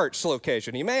your heart's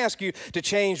location. He may ask you to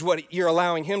change what you're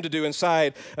allowing him to do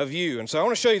inside of you. And so I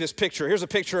want to show you this picture. Here's a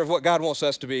picture of what God wants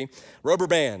us to be. Rubber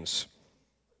bands.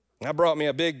 I brought me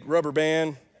a big rubber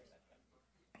band.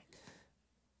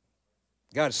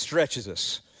 God stretches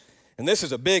us. And this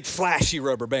is a big, flashy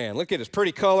rubber band. Look at its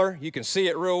pretty color. You can see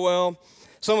it real well.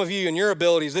 Some of you and your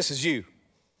abilities, this is you.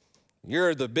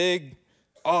 You're the big,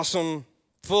 awesome,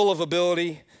 full of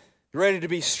ability, ready to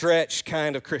be stretched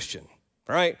kind of Christian,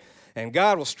 right? And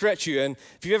God will stretch you. And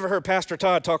if you've ever heard Pastor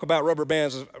Todd talk about rubber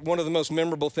bands, one of the most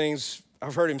memorable things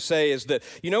I've heard him say is that,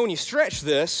 you know, when you stretch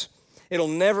this, it'll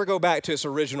never go back to its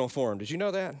original form. Did you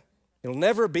know that? It'll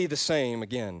never be the same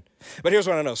again. But here's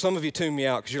what I know. Some of you tune me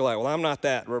out because you're like, well, I'm not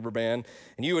that rubber band.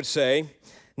 And you would say,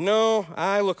 no,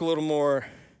 I look a little more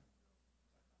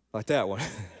like that one.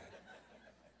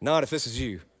 Not if this is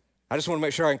you. I just want to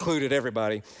make sure I included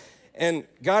everybody. And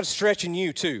God's stretching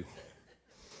you too.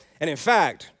 And in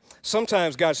fact,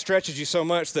 sometimes God stretches you so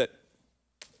much that,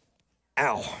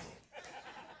 ow,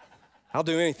 I'll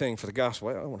do anything for the gospel.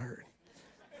 I don't want to hurt.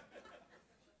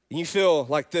 And you feel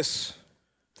like this,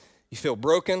 you feel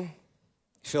broken,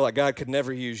 you feel like God could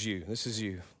never use you. This is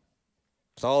you.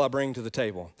 It's all I bring to the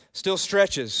table. Still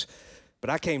stretches, but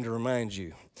I came to remind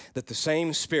you that the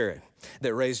same Spirit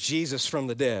that raised Jesus from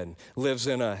the dead lives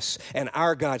in us. And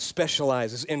our God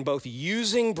specializes in both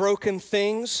using broken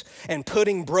things and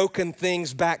putting broken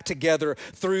things back together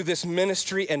through this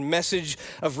ministry and message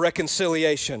of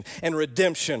reconciliation and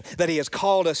redemption that he has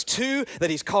called us to, that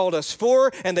he's called us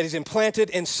for, and that he's implanted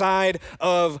inside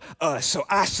of us. So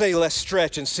I say let's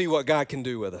stretch and see what God can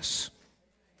do with us.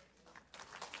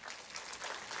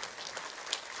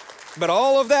 But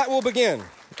all of that will begin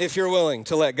if you're willing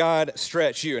to let God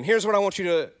stretch you. And here's what I want you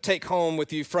to take home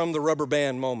with you from the rubber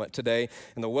band moment today,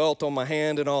 and the welt on my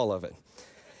hand and all of it,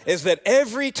 is that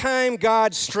every time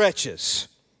God stretches,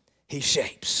 he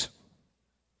shapes.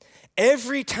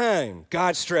 Every time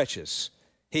God stretches,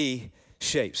 he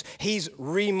shapes. He's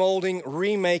remolding,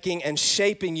 remaking, and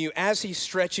shaping you as he's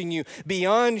stretching you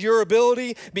beyond your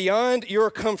ability, beyond your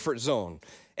comfort zone.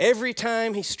 Every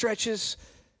time he stretches,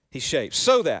 he shapes,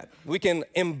 so that we can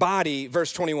embody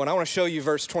verse 21. I want to show you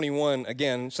verse 21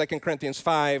 again. 2 Corinthians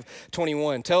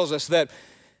 5:21 tells us that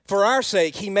for our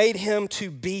sake, he made him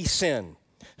to be sin,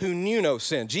 who knew no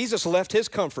sin. Jesus left his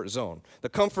comfort zone, the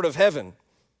comfort of heaven,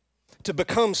 to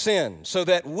become sin so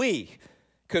that we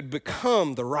could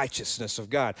become the righteousness of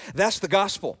God. That's the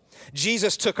gospel.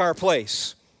 Jesus took our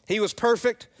place. He was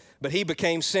perfect, but he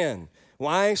became sin.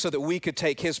 Why? So that we could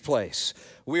take his place.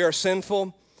 We are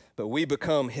sinful, but we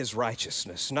become his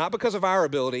righteousness. Not because of our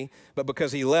ability, but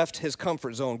because he left his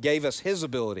comfort zone, gave us his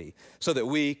ability so that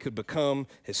we could become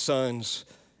his sons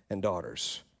and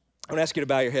daughters. I want to ask you to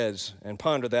bow your heads and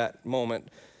ponder that moment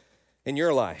in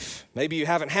your life. Maybe you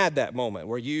haven't had that moment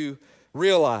where you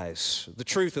realize the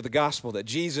truth of the gospel, that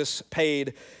Jesus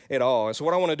paid it all. And so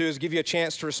what I want to do is give you a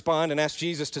chance to respond and ask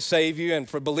Jesus to save you, and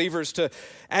for believers to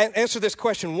answer this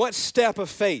question: what step of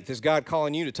faith is God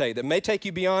calling you to take that may take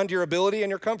you beyond your ability and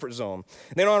your comfort zone?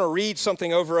 And then I want to read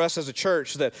something over us as a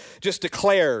church that just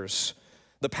declares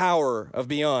the power of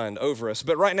beyond over us.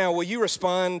 But right now, will you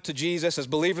respond to Jesus as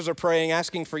believers are praying,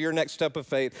 asking for your next step of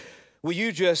faith? Will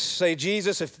you just say,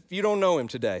 Jesus, if you don't know him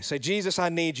today, say, Jesus, I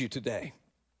need you today.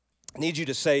 I need you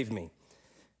to save me.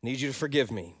 I need you to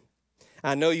forgive me.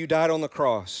 I know you died on the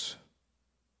cross.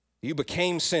 You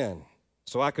became sin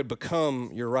so I could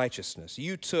become your righteousness.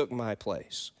 You took my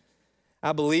place.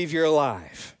 I believe you're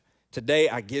alive. Today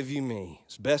I give you me.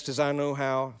 As best as I know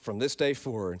how, from this day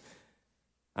forward,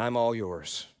 I'm all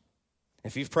yours.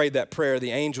 If you've prayed that prayer,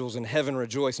 the angels in heaven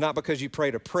rejoice, not because you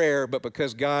prayed a prayer, but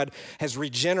because God has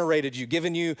regenerated you,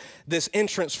 given you this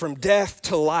entrance from death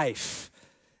to life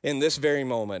in this very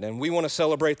moment. And we want to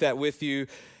celebrate that with you.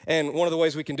 And one of the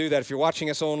ways we can do that, if you're watching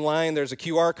us online, there's a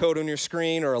QR code on your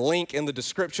screen or a link in the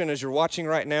description as you're watching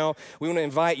right now. We want to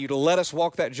invite you to let us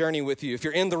walk that journey with you. If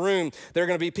you're in the room, there are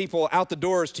going to be people out the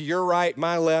doors to your right,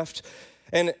 my left.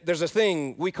 And there's a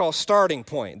thing we call starting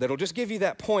point that'll just give you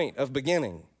that point of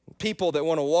beginning. People that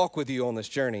want to walk with you on this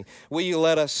journey. Will you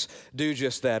let us do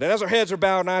just that? And as our heads are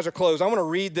bowed and eyes are closed, I want to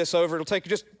read this over. It'll take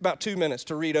just about 2 minutes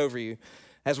to read over you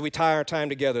as we tie our time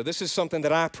together. This is something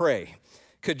that I pray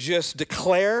could just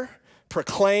declare,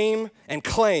 proclaim, and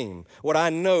claim what I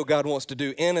know God wants to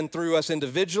do in and through us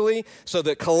individually so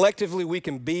that collectively we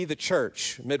can be the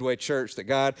church, Midway Church, that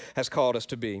God has called us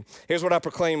to be. Here's what I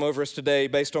proclaim over us today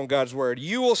based on God's word.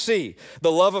 You will see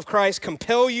the love of Christ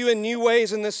compel you in new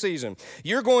ways in this season.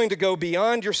 You're going to go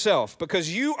beyond yourself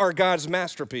because you are God's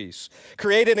masterpiece,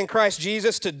 created in Christ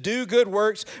Jesus to do good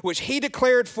works which he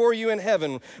declared for you in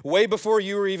heaven way before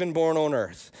you were even born on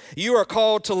earth. You are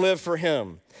called to live for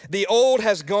him. The old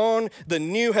has gone, the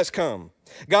new has come.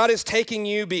 God is taking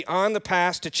you beyond the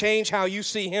past to change how you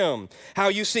see him, how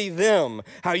you see them,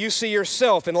 how you see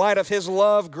yourself in light of his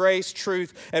love, grace,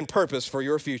 truth, and purpose for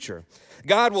your future.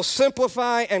 God will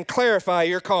simplify and clarify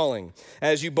your calling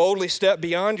as you boldly step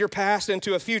beyond your past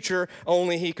into a future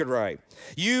only he could write.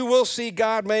 You will see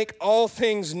God make all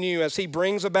things new as he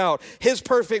brings about his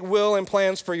perfect will and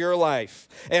plans for your life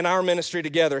and our ministry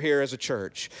together here as a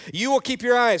church. You will keep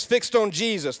your eyes fixed on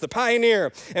Jesus, the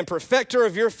pioneer and perfecter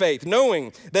of your faith,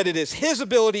 knowing that it is his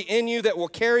ability in you that will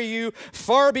carry you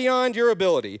far beyond your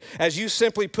ability as you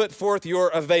simply put forth your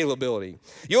availability.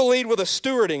 You'll lead with a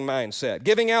stewarding mindset,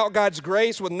 giving out God's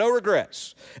grace with no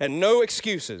regrets and no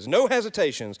excuses, no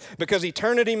hesitations, because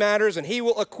eternity matters and he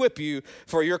will equip you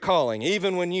for your calling,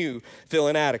 even when you feel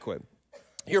inadequate.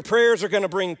 Your prayers are going to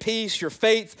bring peace. Your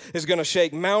faith is going to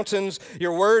shake mountains.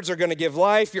 Your words are going to give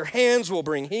life. Your hands will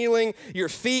bring healing. Your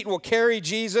feet will carry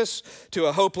Jesus to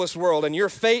a hopeless world. And your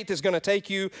faith is going to take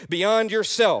you beyond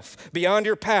yourself, beyond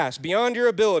your past, beyond your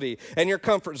ability and your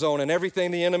comfort zone and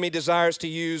everything the enemy desires to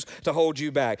use to hold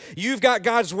you back. You've got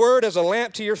God's word as a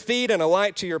lamp to your feet and a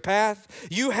light to your path.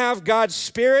 You have God's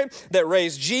spirit that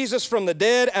raised Jesus from the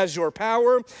dead as your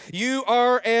power. You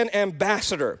are an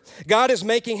ambassador. God is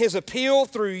making his appeal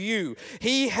through you.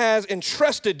 He has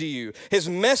entrusted to you his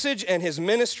message and his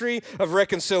ministry of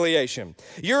reconciliation.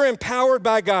 You're empowered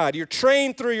by God. You're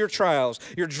trained through your trials.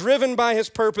 You're driven by his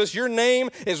purpose. Your name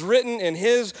is written in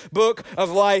his book of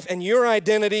life, and your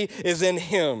identity is in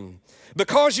him.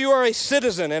 Because you are a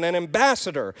citizen and an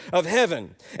ambassador of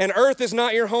heaven, and earth is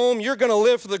not your home, you're going to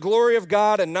live for the glory of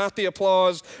God and not the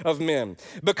applause of men.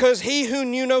 Because he who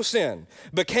knew no sin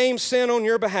became sin on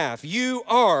your behalf, you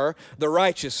are the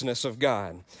righteousness of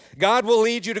God. God will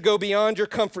lead you to go beyond your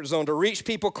comfort zone, to reach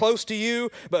people close to you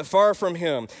but far from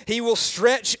him. He will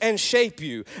stretch and shape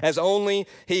you as only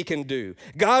he can do.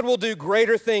 God will do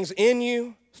greater things in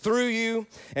you, through you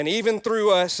and even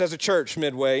through us as a church,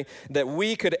 Midway, that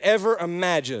we could ever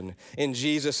imagine in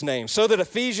Jesus' name, so that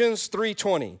Ephesians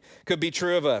 3:20 could be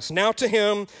true of us. Now to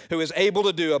him who is able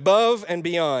to do above and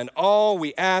beyond all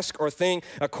we ask or think,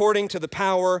 according to the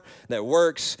power that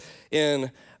works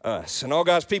in us. And all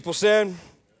God's people said,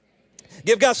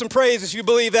 give God some praise if you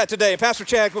believe that today. Pastor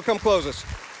Chad will come close us.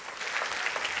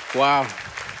 Wow.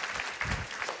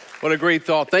 What a great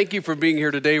thought. Thank you for being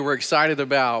here today. We're excited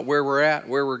about where we're at,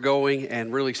 where we're going,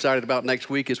 and really excited about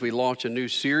next week as we launch a new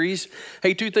series.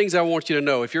 Hey, two things I want you to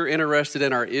know. If you're interested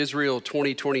in our Israel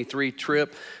 2023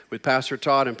 trip with Pastor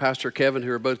Todd and Pastor Kevin,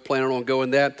 who are both planning on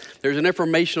going that, there's an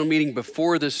informational meeting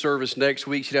before this service next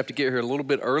week. You'd have to get here a little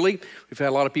bit early. We've had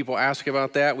a lot of people ask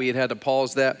about that. We had to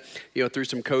pause that, through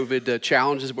some COVID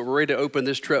challenges, but we're ready to open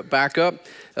this trip back up.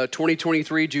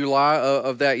 2023, July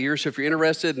of that year. So if you're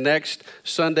interested, next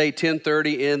Sunday,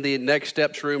 10:30 in the Next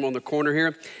Steps room on the corner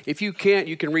here. If you can't,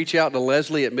 you can reach out to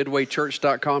Leslie at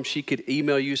midwaychurch.com. She could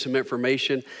email you some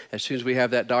information as soon as we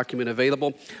have that document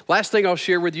available. Last thing I'll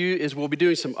share with you is we'll be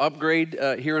doing some upgrade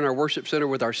here in our worship center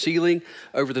with our ceiling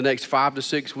over the next 5 to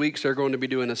 6 weeks. They're going to be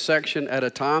doing a section at a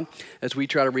time as we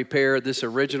try to repair this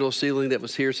original ceiling that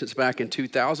was here since back in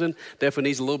 2000. Definitely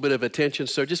needs a little bit of attention.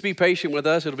 So just be patient with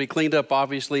us. It'll be cleaned up,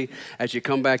 obviously, as you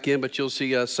come back in, but you'll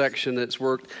see a section that's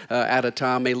worked at a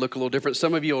time. May look a little different.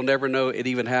 Some of you will never know it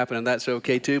even happened, and that's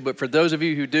okay too. But for those of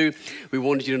you who do, we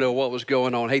wanted you to know what was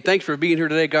going on. Hey, thanks for being here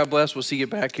today. God bless. We'll see you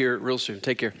back here real soon.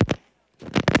 Take care.